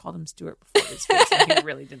I've called him Stuart before his face, and he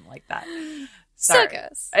really didn't like that. Sorry. So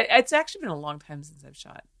goes. It's actually been a long time since I've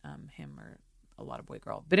shot him or a lot of boy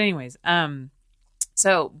girl. But anyways,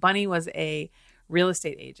 so Bunny was a real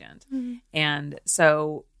estate agent, and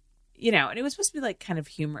so. And it was supposed to be like kind of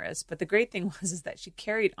humorous, but the great thing is that she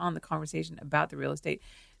carried on the conversation about the real estate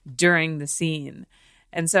during the scene.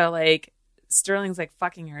 And so like Sterling's like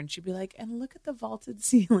fucking her and she'd be like, and look at the vaulted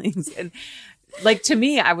ceilings. And like, to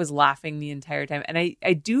me, I was laughing the entire time. And I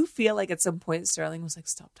do feel like at some point Sterling was like,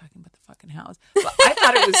 stop talking about the fucking house. But I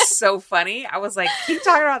thought it was so funny. I was like, keep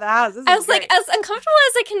talking about the house. I was like, as uncomfortable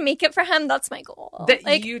as I can make it for him, that's my goal. That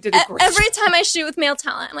like, you did a great every job. time I shoot with male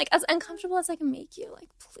talent, I'm like, as uncomfortable as I can make you, like,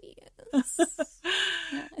 please.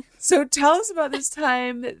 So tell us about this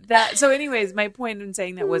time so anyways, my point in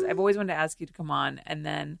saying that was I've always wanted to ask you to come on, and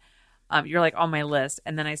then you're like on my list,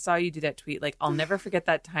 and then I saw you do that tweet like, I'll never forget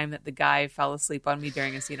that time that the guy fell asleep on me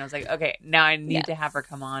during a scene. I was like, okay, now I need to have her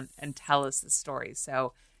come on and tell us the story.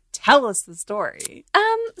 So tell us the story.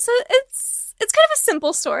 So it's kind of a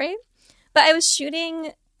simple story, but I was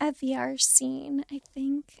shooting a VR scene, I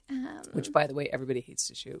think. Which, by the way, everybody hates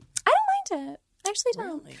to shoot. I don't mind it. I actually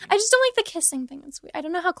don't. Really? I just don't like the kissing thing. It's weird. I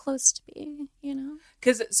don't know how close to be,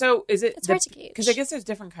 It's hard to gauge. Because I guess there's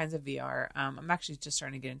different kinds of VR. I'm actually just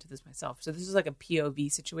starting to get into this myself. So this is like a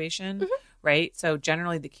POV situation, right? So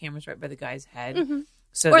generally the camera's right by the guy's head.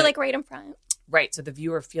 So or like right in front. Right. So the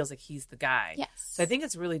viewer feels like he's the guy. Yes. So I think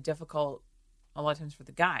it's really difficult a lot of times for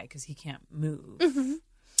the guy because he can't move. And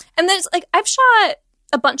there's like, I've shot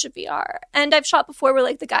a bunch of VR, and I've shot before where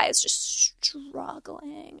like the guy is just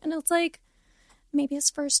struggling, and it's like maybe his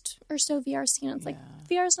first or so VR scene. It's like,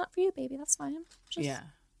 VR is not for you, baby. That's fine. Just,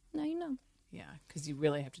 now you know. Yeah, because you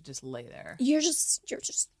really have to just lay there. You're just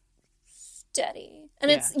steady,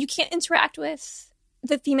 and it's you can't interact with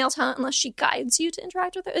the female talent unless she guides you to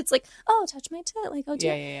interact with her. It's like, oh, touch my tit. Like, oh,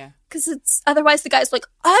 Yeah. Because it's otherwise the guy's like,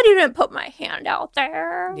 I didn't put my hand out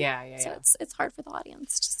there. Yeah. So it's hard for the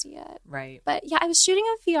audience to see it. Right. But yeah, I was shooting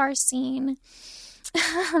a VR scene.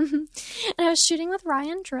 And I was shooting with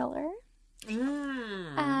Ryan Driller.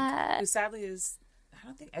 Who sadly is, I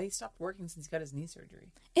don't think he stopped working since he got his knee surgery.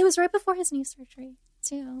 It was right before his knee surgery,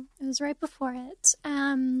 too. It was right before it.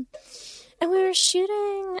 And we were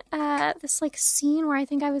shooting this, like, scene where I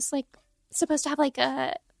think I was, like, supposed to have, like,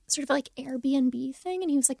 a sort of, like, Airbnb thing, and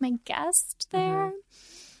he was, like, my guest there.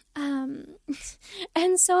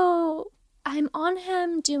 And so I'm on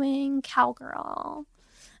him doing Cowgirl.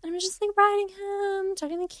 And I'm just, like, riding him,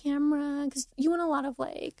 talking to the camera, because you want a lot of,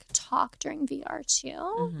 like, talk during VR,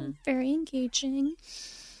 too. Very engaging.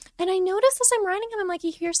 And I noticed as I'm riding him, I'm like,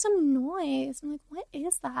 you hear some noise. I'm like, what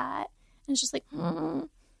is that? And it's just like, I'm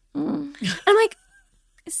like,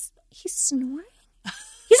 is he snoring?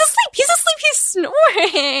 He's asleep. He's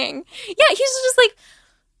snoring. Yeah, he's just, like,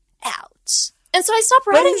 out. And so I stopped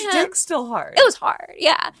riding him. But his dick's still hard. It was hard,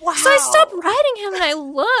 yeah. Wow. So I stopped riding him, and I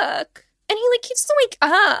look. And he, like, he doesn't wake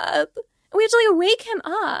up. And we have to, like, wake him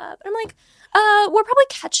up. And I'm like, we're probably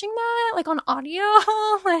catching that, like, on audio.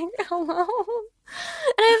 Like, hello?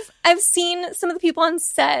 And I've seen some of the people on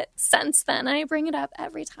set since then, and I bring it up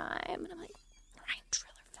every time. And I'm like, Ryan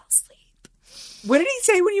Driller fell asleep. What did he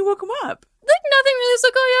say when you woke him up? Like, nothing really. It's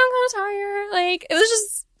like, oh, yeah, I'm kind of tired. Like, it was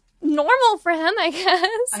just normal for him, I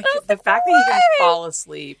guess. The fact that he can fall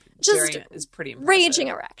asleep just during it is pretty impressive. Raging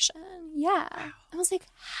erection. Yeah. Wow. I was like,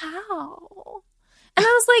 how? And I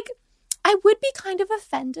was like, I would be kind of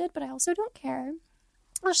offended, but I also don't care.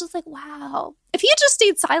 I was just like, wow. If he had just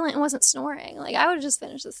stayed silent and wasn't snoring, like, I would have just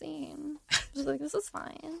finished the scene. I was like, this is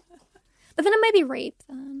fine. But then it might be rape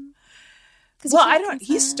then. Well, I don't.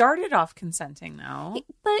 He started off consenting, though.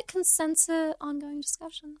 But consent's an ongoing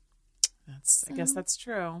discussion. I guess that's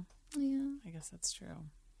true. Yeah. I guess that's true.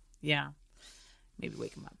 Yeah. Maybe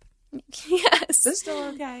wake him up. Yes. Is this still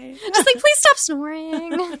okay? Just like, please stop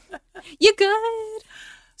snoring. You good?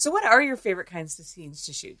 So what are your favorite kinds of scenes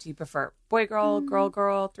to shoot? Do you prefer boy, girl, girl,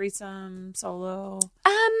 girl, threesome, solo?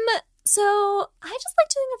 So I just like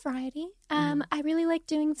doing a variety. I really like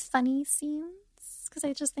doing funny scenes because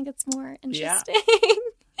I just think it's more interesting. Yeah.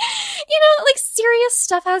 You know, like, serious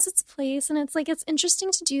stuff has its place, and it's like, it's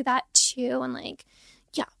interesting to do that too, and like,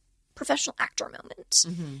 yeah, professional actor moment.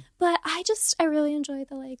 But I really enjoy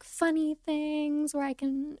the, like, funny things where I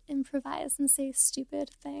can improvise and say stupid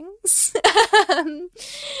things.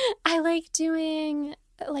 I like doing,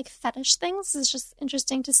 like, fetish things. It's just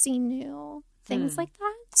interesting to see new things like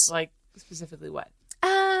that. Like, specifically what?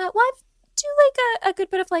 Well, I do, like, a good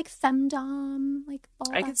bit of, like, femdom, like,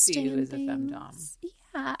 ball I could see you as a things. femdom.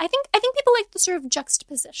 Yeah, I think people like the sort of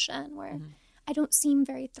juxtaposition where I don't seem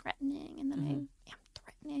very threatening, and then I am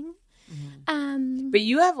threatening. But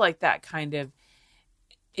you have, like, that kind of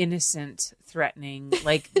innocent, threatening,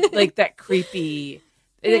 like that creepy.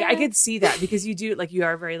 Yeah. Like, I could see that because you do, like, you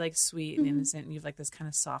are very, like, sweet and innocent, and you have, like, this kind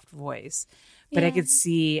of soft voice. But I could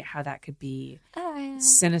see how that could be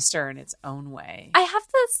sinister in its own way. I have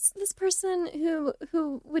this person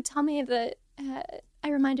who would tell me that I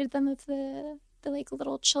reminded them of the like,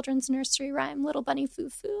 little children's nursery rhyme, Little Bunny Foo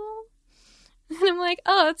Foo. And I'm like,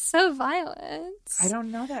 oh, it's so violent. I don't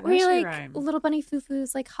know that nursery nursery rhyme. rhyme. Little Bunny Foo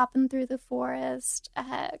Foo's, like, hopping through the forest,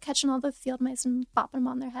 catching all the field mice and bopping them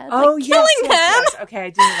on their heads. Oh, like, yes, killing them. Yes. Okay, I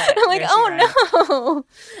do know that. I'm like, oh, no.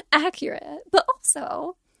 Accurate. But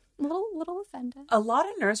also little offended. A lot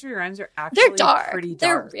of nursery rhymes are actually They're dark. Pretty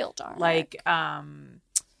dark. They're real dark. Like,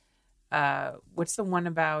 what's the one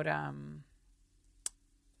about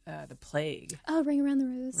the plague? Oh, Ring Around the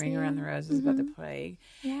Rose. Ring Around the Rose is about the plague.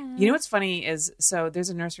 Yeah. You know what's funny is, so there's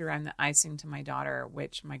a nursery rhyme that I sing to my daughter,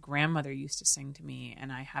 which my grandmother used to sing to me,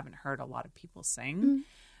 and I haven't heard a lot of people sing.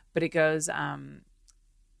 But it goes, I'm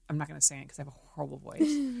not going to sing it because I have a horrible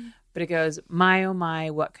voice. But it goes, my, oh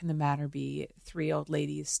my, what can the matter be? 3 old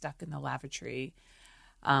ladies stuck in the lavatory.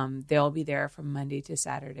 They'll be there from Monday to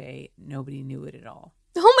Saturday. Nobody knew it at all.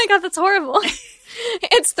 Oh my God, that's horrible.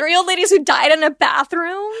 It's 3 old ladies who died in a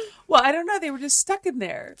bathroom? Well, I don't know. They were just stuck in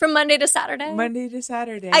there. From Monday to Saturday? Monday to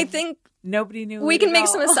Saturday. I think nobody knew we it can at make all.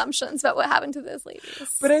 some assumptions about what happened to those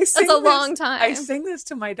ladies. But that's a long time. I sing this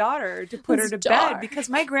to my daughter to put her to bed because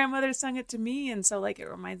my grandmother sung it to me, and so, like, it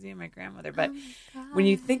reminds me of my grandmother. But when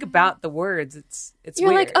you think about the words, it's You're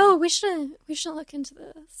weird. like, oh, we should look into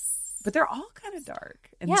this. But they're all kind of dark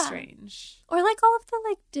and strange. Or, like, all of the,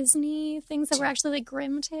 like, Disney things that were actually, like,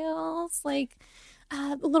 Grimm tales. Like,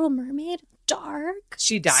 The Little Mermaid. dark.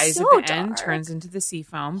 She dies So at the end, dark. turns into the sea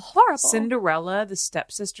foam. Horrible. Cinderella, the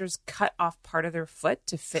stepsisters cut off part of their foot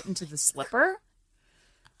to fit into the slipper.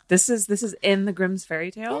 This is in the Grimm's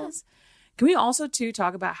fairy tales. Yeah. Can we also too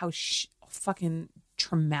talk about how fucking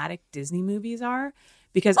traumatic Disney movies are?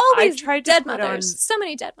 Because I tried to dead put mothers. on So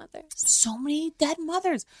many dead mothers. so many dead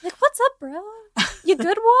mothers. Like, what's up, bro? You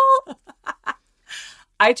good, Walt?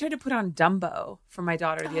 I tried to put on Dumbo for my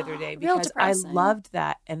daughter the other day because I loved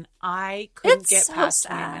that, and I couldn't get past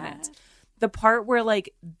 20 minutes. The part where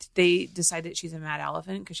like they decide that she's a mad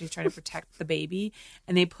elephant because she's trying to protect the baby,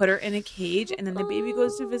 and they put her in a cage, and then the baby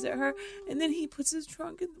goes to visit her, and then he puts his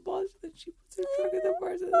trunk in the bars, and then she puts her trunk in the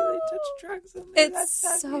bars, and then they touch trunks. And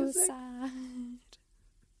it's so sad.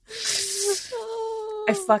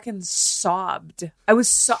 I fucking sobbed. I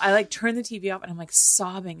like turned the TV off and I'm like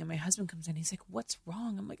sobbing, and my husband comes in. He's like, "What's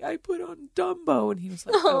wrong?" I'm like, "I put on Dumbo," and he was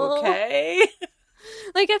like, "Okay."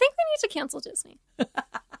 Like, I think we need to cancel Disney.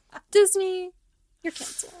 Disney, you're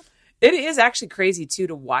canceled. It is actually crazy too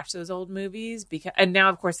to watch those old movies and now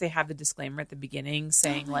of course they have the disclaimer at the beginning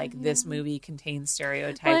saying like this movie contains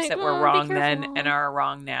stereotypes that were wrong then and are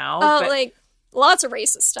wrong now. But like lots of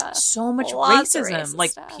racist stuff. So much racism.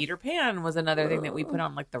 Like stuff. Peter Pan was another thing that we put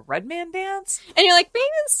on, like the Red Man dance. And you're like, maybe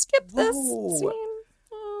skip this scene.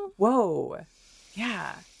 Whoa.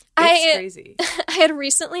 Yeah. It's crazy. I had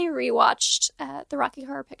recently rewatched the Rocky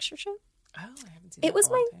Horror Picture Show. Oh, I haven't seen that. It was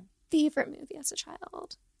my favorite movie as a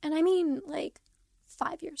child. And I mean, like,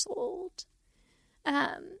 5 years old.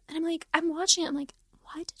 And I'm watching it. I'm like,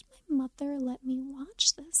 why did my mother let me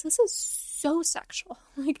watch this? This is so sexual.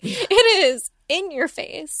 Like, it is in your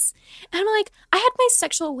face. And I'm like, I had my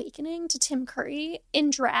sexual awakening to Tim Curry in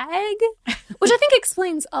drag, which I think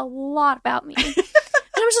explains a lot about me.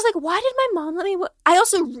 And I was just like, why did my mom let me? I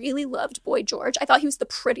also really loved Boy George. I thought he was the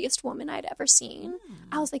prettiest woman I'd ever seen.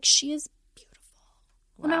 I was like, she is beautiful.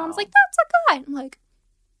 Wow. And my mom's like, that's a guy. And I'm like,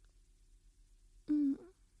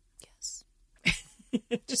 yes.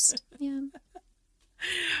 Just, yeah.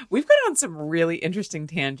 We've gone on some really interesting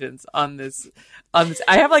tangents on this. I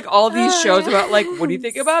have like all these shows about like, what do you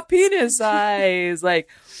think about penis size? Like,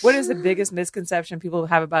 what is the biggest misconception people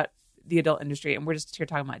have about the adult industry? And we're just here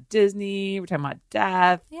talking about Disney. We're talking about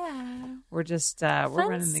death. Yeah. We're just we're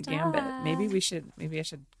running the gambit. Maybe I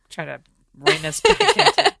should try to rein us back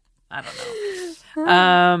into. I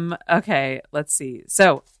don't know. Okay, let's see.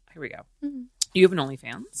 So here we go. Mm-hmm. You have an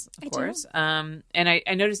OnlyFans, of course. And I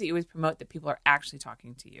noticed that you always promote that people are actually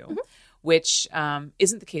talking to you, which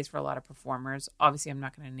isn't the case for a lot of performers. Obviously, I'm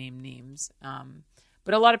not going to name names.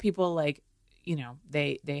 But a lot of people, like, you know,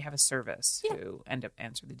 they have a service who end up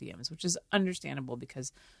answering the DMs, which is understandable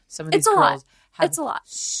because some of these girls have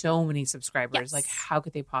so many subscribers. Yes. Like, how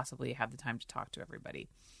could they possibly have the time to talk to everybody?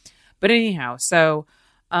 But anyhow, so,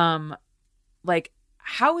 like,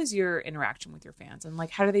 how is your interaction with your fans, and like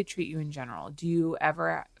how do they treat you in general? Do you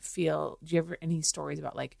ever any stories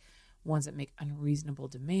about like ones that make unreasonable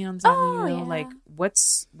demands on you? Yeah. Like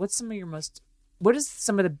what's some of your what is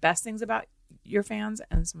some of the best things about your fans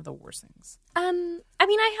and some of the worst things? I mean,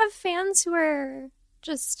 I have fans who are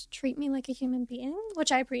just treat me like a human being,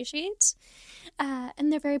 which I appreciate.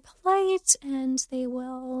 And they're very polite, and they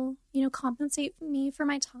will, you know, compensate me for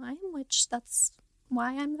my time, which that's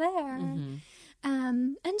why I'm there. Mm-hmm.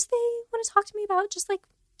 And they want to talk to me about just like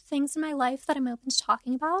things in my life that I'm open to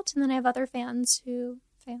talking about. And then I have other fans who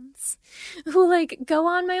like go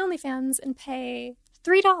on my OnlyFans and pay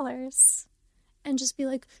 $3 and just be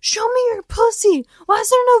like, show me your pussy. Why is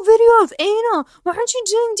there no video of anal? Why aren't you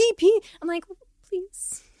doing DP? I'm like,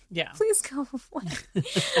 please. Yeah. Please go away.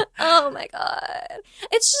 Oh my God.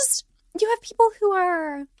 It's just, you have people who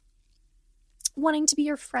are wanting to be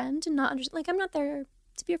your friend and not like, I'm not there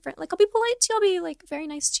to be your friend. Like, I'll be polite to you. I'll be like very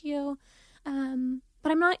nice to you.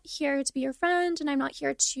 But I'm not here to be your friend, and I'm not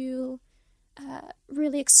here to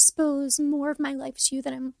really expose more of my life to you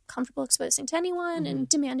than I'm comfortable exposing to anyone, and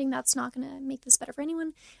demanding that's not going to make this better for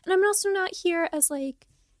anyone. And I'm also not here as like,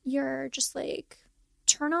 you're just like,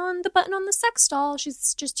 turn on the button on the sex doll.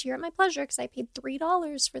 She's just here at my pleasure because I paid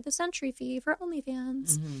 $3 for this entry fee for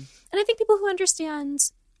OnlyFans. And I think people who understand,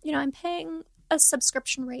 you know, I'm paying a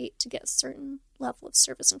subscription rate to get a certain level of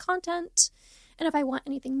service and content, and if I want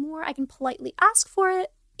anything more, I can politely ask for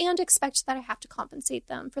it and expect that I have to compensate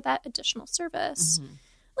them for that additional service.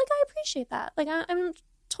 Like, I appreciate that. Like, I'm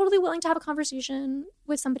totally willing to have a conversation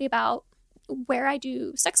with somebody about where I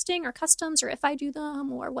do sexting or customs, or if I do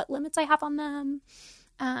them, or what limits I have on them,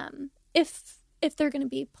 if they're going to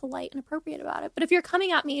be polite and appropriate about it. But if you're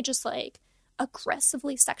coming at me just like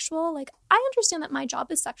aggressively sexual, like, I understand that my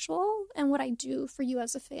job is sexual and what I do for you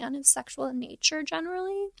as a fan is sexual in nature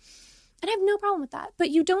generally, And I have no problem with that.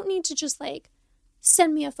 But you don't need to just, like,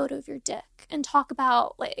 send me a photo of your dick and talk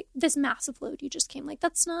about, like, this massive load you just came. Like,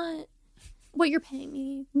 that's not what you're paying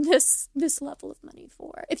me this level of money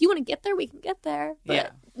for. If you want to get there, we can get there.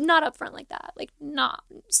 But not upfront like that. Like, not,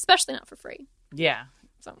 especially not for free. Yeah.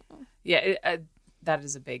 So. Yeah, that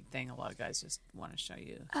is a big thing. A lot of guys just want to show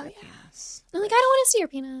you their penis. I'm like, I don't want to see your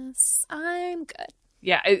penis. I'm good.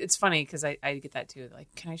 Yeah, it's funny because I get that too.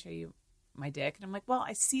 Like, can I show you my dick? And I'm like, well,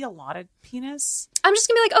 I see a lot of penis. I'm just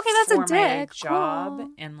gonna be like, okay, that's for a dick. My job, cool.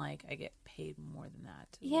 And like, I get paid more than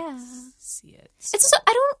that to see it. So. It's just,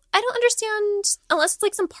 I don't understand unless it's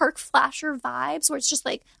like some park flasher vibes where it's just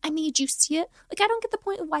like, I made you see it. Like, I don't get the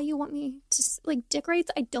point of why you want me to like dick rates.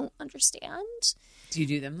 I don't understand. Do you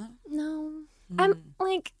do them though? No, I'm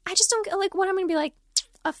like, I just don't get like what I'm gonna be like.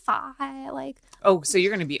 A 5, like. Oh, so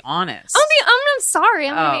you're going to be honest. I'm sorry.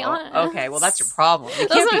 I'm going to be honest. Okay, well, that's your problem. You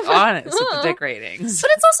can't be honest with the dick ratings.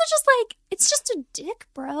 But it's also just like, it's just a dick,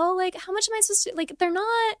 bro. Like, how much am I supposed to, like, they're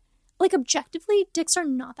not, like, objectively, dicks are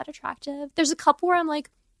not that attractive. There's a couple where I'm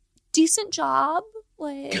like, decent job,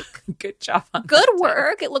 like. Good job on good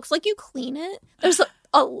work. It looks like you clean it. There's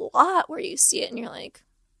a lot where you see it and you're like,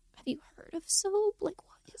 have you heard of soap? Like,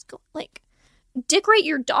 what is going, like. Dick rate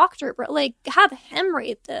your doctor, bro. Like, have him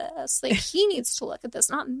rate this. Like, he needs to look at this,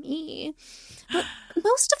 not me. But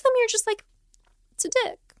most of them, you're just like, it's a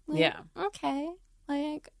dick. Like, yeah. Okay.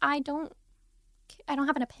 Like, I don't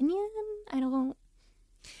have an opinion. I don't.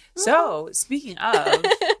 So, speaking of,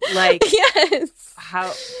 like, yes.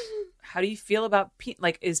 How do you feel about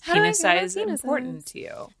is penis size important to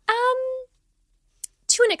you?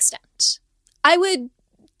 To an extent, I would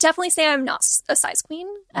definitely say I'm not a size queen.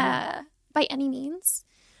 By any means.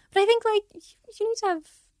 But I think, like, you need to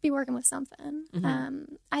be working with something.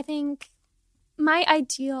 Mm-hmm. I think my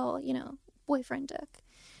ideal, boyfriend dick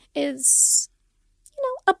is,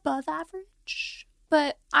 above average.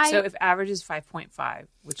 But So if average is 5.5,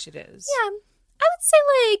 which it is. Yeah. I would say,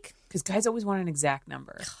 like. Because guys always want an exact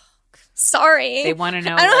number. Sorry. They want to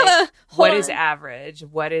know, what is average?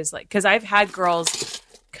 What is, like. Because I've had girls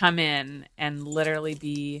come in and literally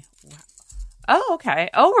be. Oh, okay.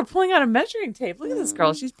 Oh, we're pulling out a measuring tape. Look at this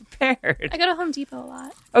girl. She's prepared. I go to Home Depot a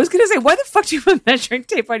lot. I was going to say, why the fuck do you put measuring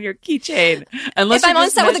tape on your keychain? Unless if I'm on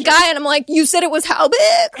set with a guy and I'm like, you said it was how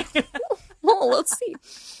big? Well, let's see.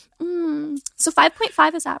 So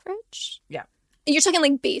 5.5 is average? Yeah. You're talking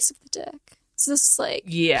like base of the dick. So this is like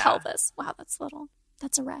pelvis. Wow, that's little.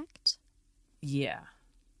 That's erect. Yeah.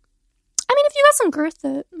 I mean, if you got some girth,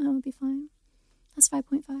 that would be fine. That's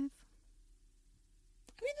 5.5.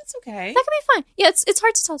 I mean, that's okay. That could be fine. Yeah, it's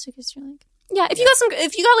hard to tell too because you're like, if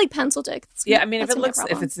you got like pencil dick. I mean, if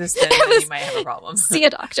it's this thin, then you might have a problem. See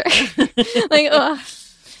a doctor. Like, ugh.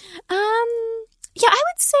 Yeah, I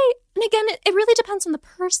would say, and again, it really depends on the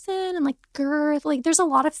person and like girth. Like, there's a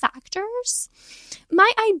lot of factors.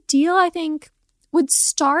 My ideal, I think, would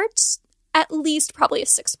start at least probably a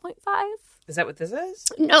 6.5. Is that what this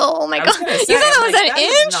is? No, oh my God. You thought that was an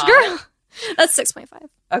inch, girl? That's 6.5.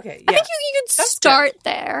 Okay, yeah. I think you could start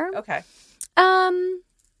there. Okay.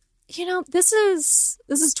 This is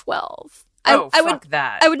 12. Fuck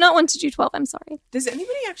that. I would not want to do 12. I'm sorry. Does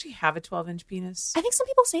anybody actually have a 12-inch penis? I think some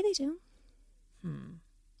people say they do.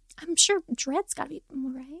 I'm sure Dred's got to be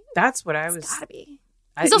right. That's what I was. Got to be.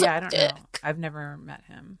 I don't know. I've never met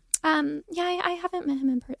him. I haven't met him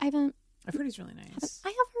in person. I've heard he's really nice. I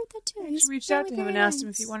have heard that too. I just reached out to him and asked him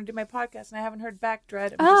if he wanted to do my podcast, and I haven't heard back,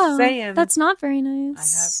 Dred. I'm just saying. That's not very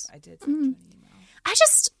nice. I did send you an email.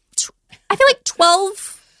 I feel like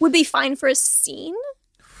 12 would be fine for a scene,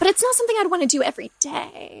 but it's not something I'd want to do every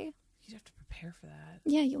day. You'd have to prepare for that.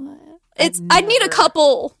 Yeah, you would. I'd need a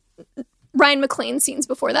couple Ryan McClane scenes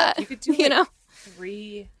before that. You could do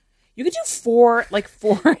 3. You could do 4, like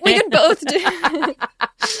 4. We could both do.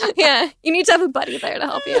 Yeah, you need to have a buddy there to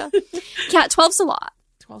help you. Yeah, 12's a lot.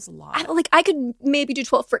 12's a lot. I could maybe do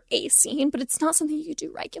 12 for a scene, but it's not something you could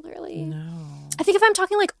do regularly. No. I think if I'm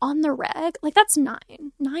talking like on the reg, like that's 9.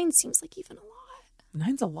 9 seems like even a lot.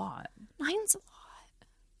 9's a lot. 9's a lot.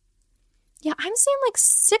 Yeah, I'm saying like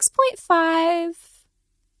 6.5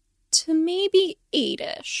 to maybe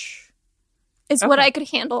 8-ish is what I could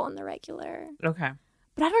handle on the regular. Okay.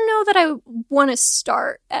 But I don't know that I want to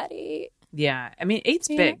start at 8. Yeah. I mean, 8's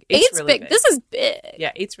big. 8's really big. This is big.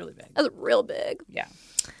 Yeah, 8's really big. That's real big. Yeah.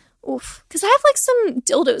 Oof. Because I have like some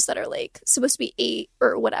dildos that are like supposed to be 8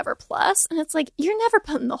 or whatever plus. And it's like, you're never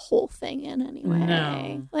putting the whole thing in anyway.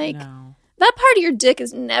 No. Like, that part of your dick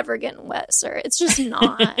is never getting wet, sir. It's just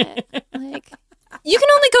not. Like, you can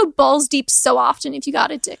only go balls deep so often if you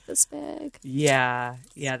got a dick this big. Yeah.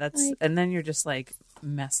 Yeah. That's, like, and then you're just like,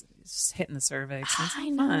 hitting the cervix. It's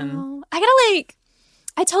I fun. know. I gotta like,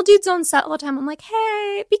 I tell dudes on set all the time, I'm like,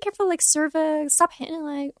 hey, be careful, like, cervix, stop hitting it.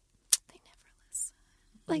 Like, they never listen.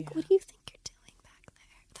 Like, what do you think you're doing back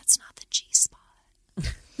there? That's not the G-spot.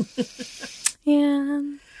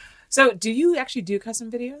 Yeah. So do you actually do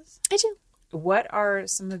custom videos? I do. What are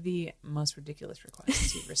some of the most ridiculous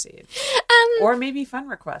requests you've received? Or maybe fun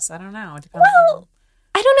requests. I don't know. It depends on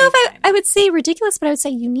I don't know if I would say ridiculous, but I would say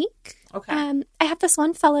unique. Okay. I have this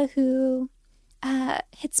one fellow who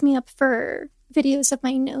hits me up for videos of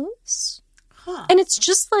my nose. Huh. And it's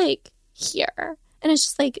just like here. And it's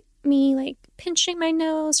just like me like pinching my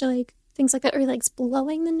nose or like things like that. Or he likes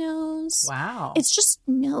blowing the nose. Wow. It's just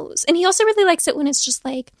nose. And he also really likes it when it's just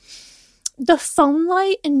like the phone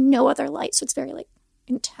light and no other light. So it's very like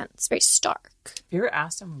intense, very stark. Have you ever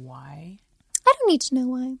asked him why? I don't need to know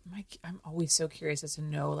why. I'm always so curious as to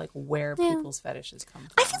know like where people's fetishes come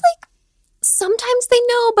from. I feel like sometimes they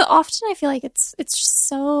know, but often I feel like it's just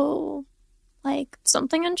so like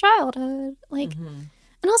something in childhood. Like, and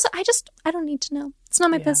also I don't need to know. It's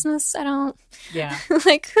not my business. I don't. Yeah.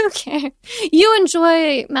 Like, who cares? You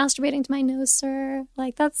enjoy masturbating to my nose, sir.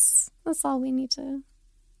 Like, that's all we need to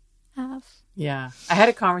have. Yeah. I had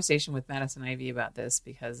a conversation with Madison Ivy about this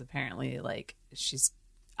because apparently like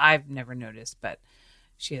I've never noticed, but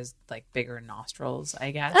she has like bigger nostrils,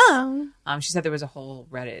 I guess. Oh. She said there was a whole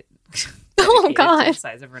Reddit Oh God, to the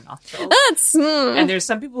size of her nostrils. That's and there's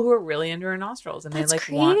some people who are really into her nostrils, and That's they like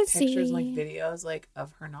crazy. want pictures, like videos, like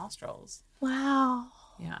of her nostrils. Wow.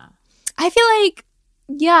 Yeah. I feel like,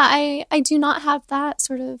 yeah, I do not have that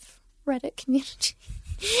sort of Reddit community.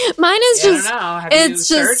 Mine is just, I don't know. Have it's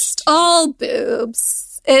you just searched? all boobs.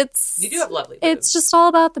 You do have lovely boobs. It's just all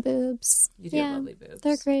about the boobs. You do have lovely boobs.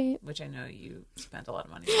 They're great. Which I know you spent a lot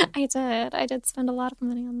of money on. I did spend a lot of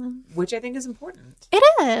money on them. Which I think is important. It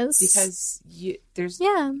is. Because you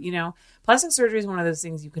know, plastic surgery is one of those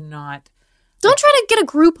things you cannot. Don't try to get a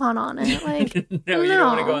Groupon on it. Like, no, you don't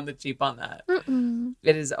want to go on the cheap on that. Mm-mm.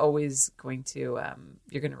 It is always going to,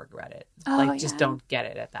 you're going to regret it. Just don't get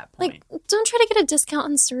it at that point. Like, don't try to get a discount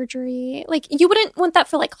on surgery. Like, you wouldn't want that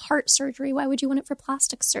for, like, heart surgery. Why would you want it for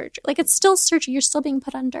plastic surgery? Like, it's still surgery. You're still being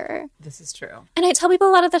put under. This is true. And I tell people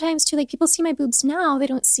a lot of the times, too, like, people see my boobs now. They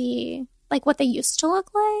don't see, like, what they used to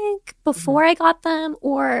look like before I got them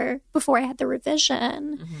or before I had the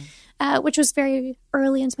revision, which was very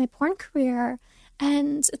early into my porn career.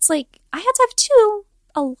 And it's like, I had to have two.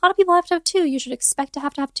 A lot of people have to have two. You should expect to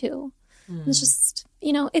have two. It's just,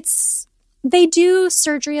 you know, they do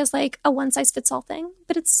surgery as like a one-size-fits-all thing,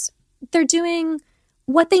 but they're doing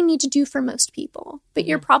what they need to do for most people. But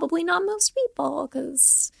you're probably not most people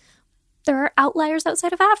because there are outliers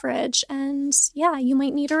outside of average. And yeah, you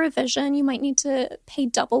might need a revision. You might need to pay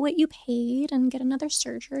double what you paid and get another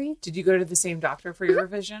surgery. Did you go to the same doctor for your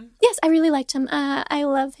revision? Yes, I really liked him. I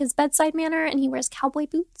love his bedside manner, and he wears cowboy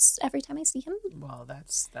boots every time I see him. Well,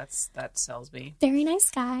 that sells me. Very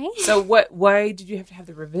nice guy. So why did you have to have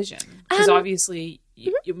the revision? Because obviously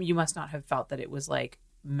you must not have felt that it was like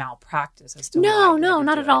malpractice as to No,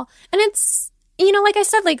 not at all. And it's, you know, like I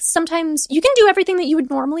said, like sometimes you can do everything that you would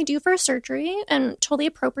normally do for a surgery and totally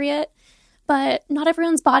appropriate, but not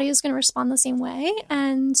everyone's body is going to respond the same way.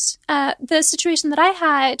 And the situation that I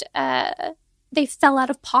had, they fell out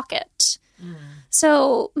of pocket.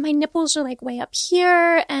 So my nipples are like way up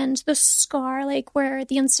here, and the scar, like where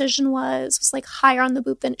the incision was like higher on the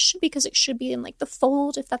boob than it should be, because it should be in like the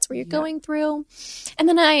fold if that's where you're going through. And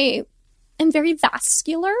then I am very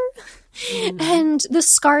vascular, and the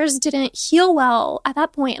scars didn't heal well at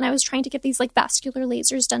that point, and I was trying to get these like vascular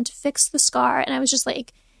lasers done to fix the scar, and I was just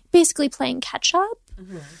like basically playing catch up.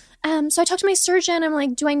 So I talked to my surgeon. I'm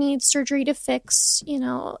like, do I need surgery to fix, you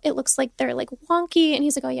know, it looks like they're like wonky. And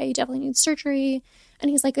he's like, oh yeah, you definitely need surgery. And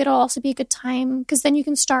he's like, it'll also be a good time because then you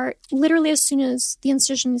can start literally as soon as the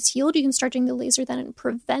incision is healed, you can start doing the laser then and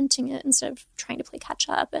preventing it instead of trying to play catch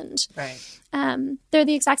up. And they're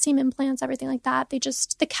the exact same implants, everything like that. They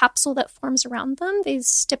just, the capsule that forms around them, they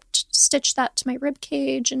stitched that to my rib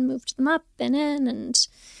cage and moved them up and in and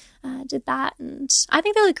did that. And I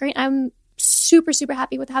think they look great. I'm super, super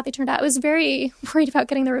happy with how they turned out. I was very worried about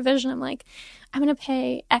getting the revision. I'm like, I'm going to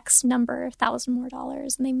pay X number, $1,000 more,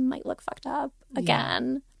 and they might look fucked up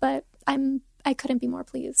again. But I couldn't be more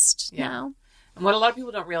pleased now. And what a lot of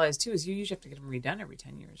people don't realize too is you usually have to get them redone every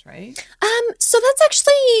 10 years, right? So that's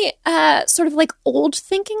actually sort of like old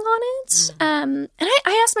thinking on it. And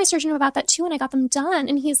I asked my surgeon about that too when I got them done.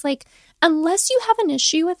 And he's like, unless you have an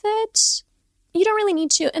issue with it, you don't really need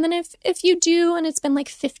to. And then if you do, and it's been like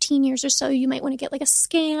 15 years or so, you might want to get like a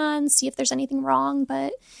scan, see if there's anything wrong.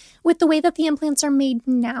 But with the way that the implants are made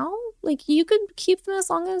now, Like, you could keep them as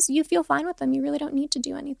long as you feel fine with them. You really don't need to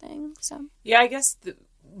do anything. So yeah, I guess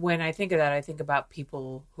when I think of that, I think about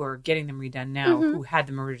people who are getting them redone now who had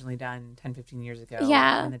them originally done 10, 15 years ago.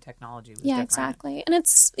 Yeah. When the technology was yeah, different. exactly. And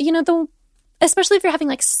it's, you know, especially if you're having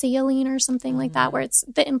like saline or something like that, where it's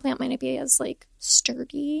the implant might not be as like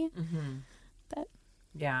sturdy. But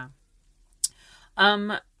yeah.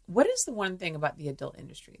 What is the one thing about the adult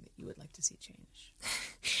industry that you would like to see change?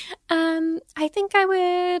 I think I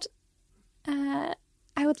would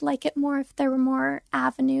like it more if there were more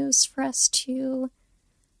avenues for us to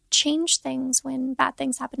change things when bad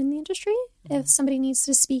things happen in the industry. If somebody needs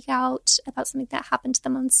to speak out about something that happened to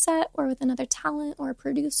them on set or with another talent or a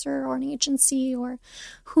producer or an agency or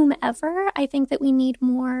whomever, I think that we need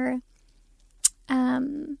more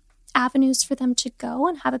avenues for them to go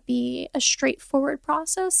and have it be a straightforward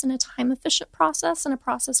process and a time-efficient process and a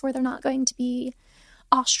process where they're not going to be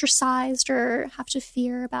ostracized or have to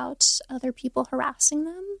fear about other people harassing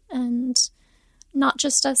them, and not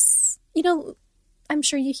just us, you know. I'm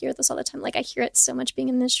sure you hear this all the time. Like, I hear it so much being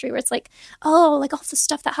in the industry where it's like, oh, like all the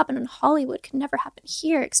stuff that happened in Hollywood could never happen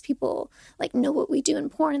here because people like know what we do in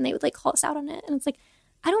porn and they would like call us out on it. And it's like,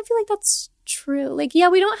 I don't feel like that's true. Like, yeah,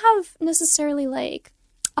 we don't have necessarily like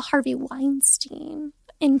a Harvey Weinstein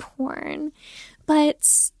in porn,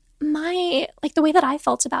 but the way that I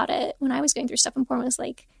felt about it when I was going through stuff in porn was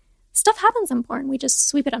like, stuff happens in porn. We just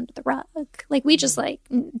sweep it under the rug. Like, we just like,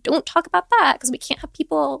 don't talk about that because we can't have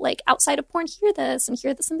people like outside of porn hear this and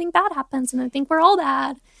hear that something bad happens and then think we're all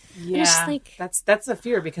bad. Yeah, just, like, that's a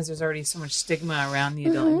fear because there's already so much stigma around the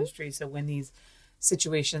adult industry. So when these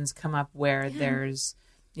situations come up where there's,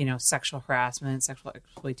 you know, sexual harassment, sexual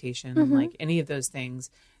exploitation, like any of those things,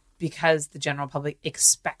 because the general public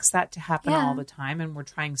expects that to happen all the time, and we're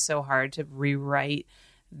trying so hard to rewrite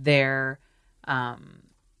their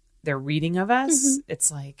reading of us,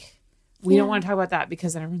 it's like, we don't want to talk about that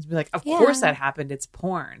because then everyone's be like, of course that happened. It's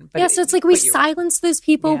porn. But so it's like we silence those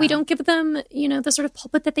people. Yeah. We don't give them, you know, the sort of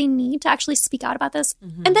pulpit that they need to actually speak out about this.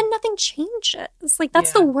 And then nothing changes. Like,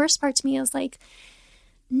 that's the worst part to me, is like,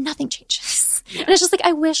 nothing changes. And it's just like,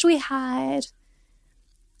 I wish we had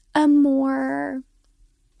a more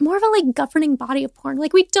of a like governing body of porn.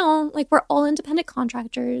 Like, we don't, like, we're all independent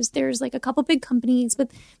contractors. There's like a couple big companies, but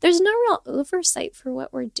there's no real oversight for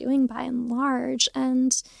what we're doing by and large.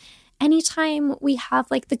 And anytime we have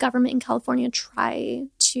like the government in California try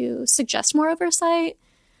to suggest more oversight,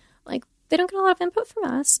 like, they don't get a lot of input from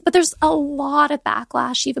us. But there's a lot of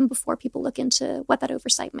backlash even before people look into what that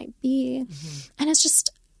oversight might be. And it's just,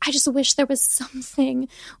 I just wish there was something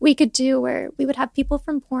we could do where we would have people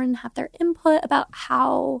from porn have their input about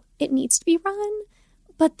how it needs to be run,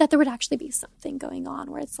 but that there would actually be something going on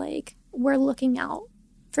where it's like, we're looking out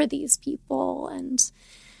for these people. And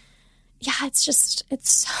yeah, it's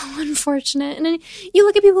so unfortunate. And then you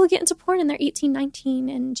look at people who get into porn and they're 18, 19,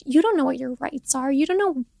 and you don't know what your rights are. You don't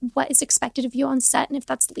know what is expected of you on set and if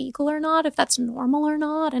that's legal or not, if that's normal or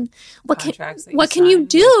not, and what can you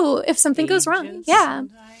do if something goes wrong. Yeah.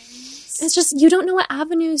 Sometimes. It's just, you don't know what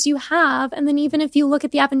avenues you have. And then even if you look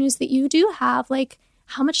at the avenues that you do have, like,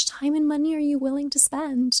 how much time and money are you willing to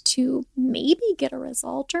spend to maybe get a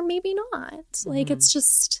result or maybe not? Like, it's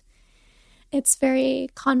just, it's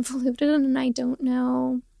very convoluted, and I don't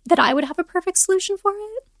know that I would have a perfect solution for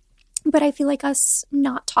it. But I feel like us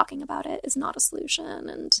not talking about it is not a solution.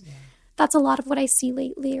 And that's a lot of what I see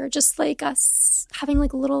lately, or just like us having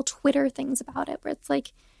like little Twitter things about it where it's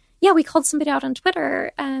like, yeah, we called somebody out on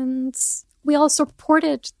Twitter and we all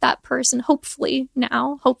supported that person, hopefully,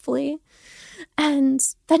 and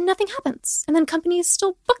then nothing happens. And then companies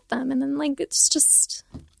still book them. And then, like, it's just,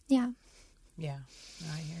 yeah. Yeah, no,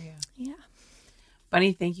 I hear you. Yeah.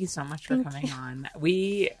 Bunny, thank you so much for coming on.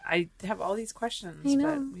 I have all these questions,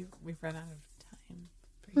 but we've run out of time.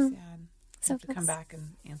 Pretty sad. So to come back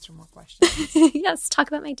and answer more questions. Yes, talk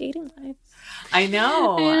about my dating life. I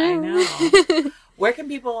know. Where can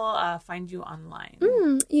people find you online?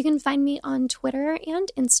 You can find me on Twitter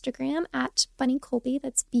and Instagram at Bunny Colby.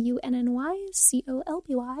 That's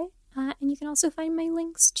BUNNYCOLBY. And you can also find my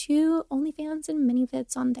links to OnlyFans and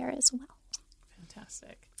MiniVids on there as well.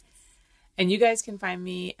 Fantastic. And you guys can find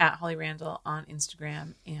me at Holly Randall on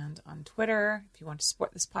Instagram and on Twitter. If you want to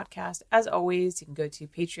support this podcast, as always, you can go to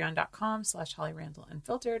patreon.com/Holly Randall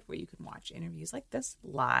Unfiltered, where you can watch interviews like this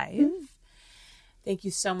live. Thank you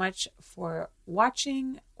so much for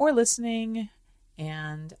watching or listening,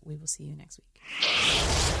 and we will see you next week.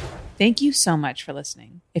 Thank you so much for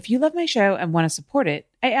listening. If you love my show and want to support it,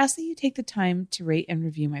 I ask that you take the time to rate and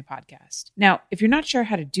review my podcast. Now, if you're not sure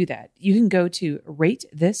how to do that, you can go to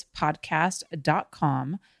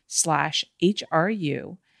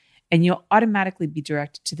ratethispodcast.com/HRU and you'll automatically be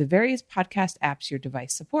directed to the various podcast apps your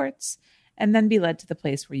device supports, and then be led to the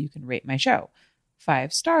place where you can rate my show.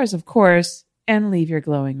 5 stars, of course, and leave your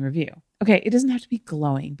glowing review. Okay, it doesn't have to be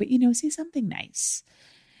glowing, but say something nice.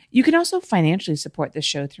 You can also financially support this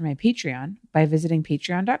show through my Patreon by visiting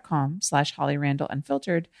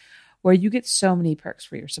patreon.com/HollyRandallUnfiltered, where you get so many perks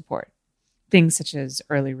for your support. Things such as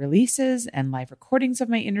early releases and live recordings of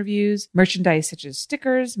my interviews, merchandise such as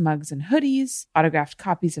stickers, mugs, and hoodies, autographed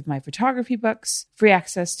copies of my photography books, free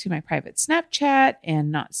access to my private Snapchat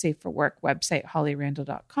and Not Safe for Work website,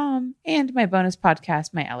 hollyrandall.com, and my bonus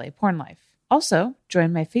podcast, My LA Porn Life. Also,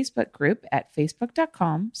 join my Facebook group at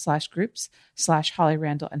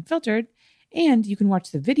facebook.com/groups/HollyRandallUnfiltered, and you can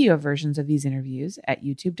watch the video versions of these interviews at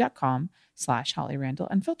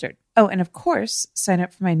youtube.com/HollyRandallUnfiltered. Oh, and of course, sign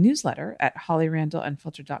up for my newsletter at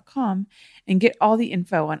hollyrandallunfiltered.com and get all the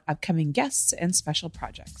info on upcoming guests and special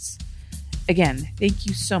projects. Again, thank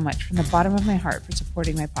you so much from the bottom of my heart for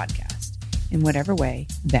supporting my podcast in whatever way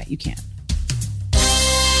that you can.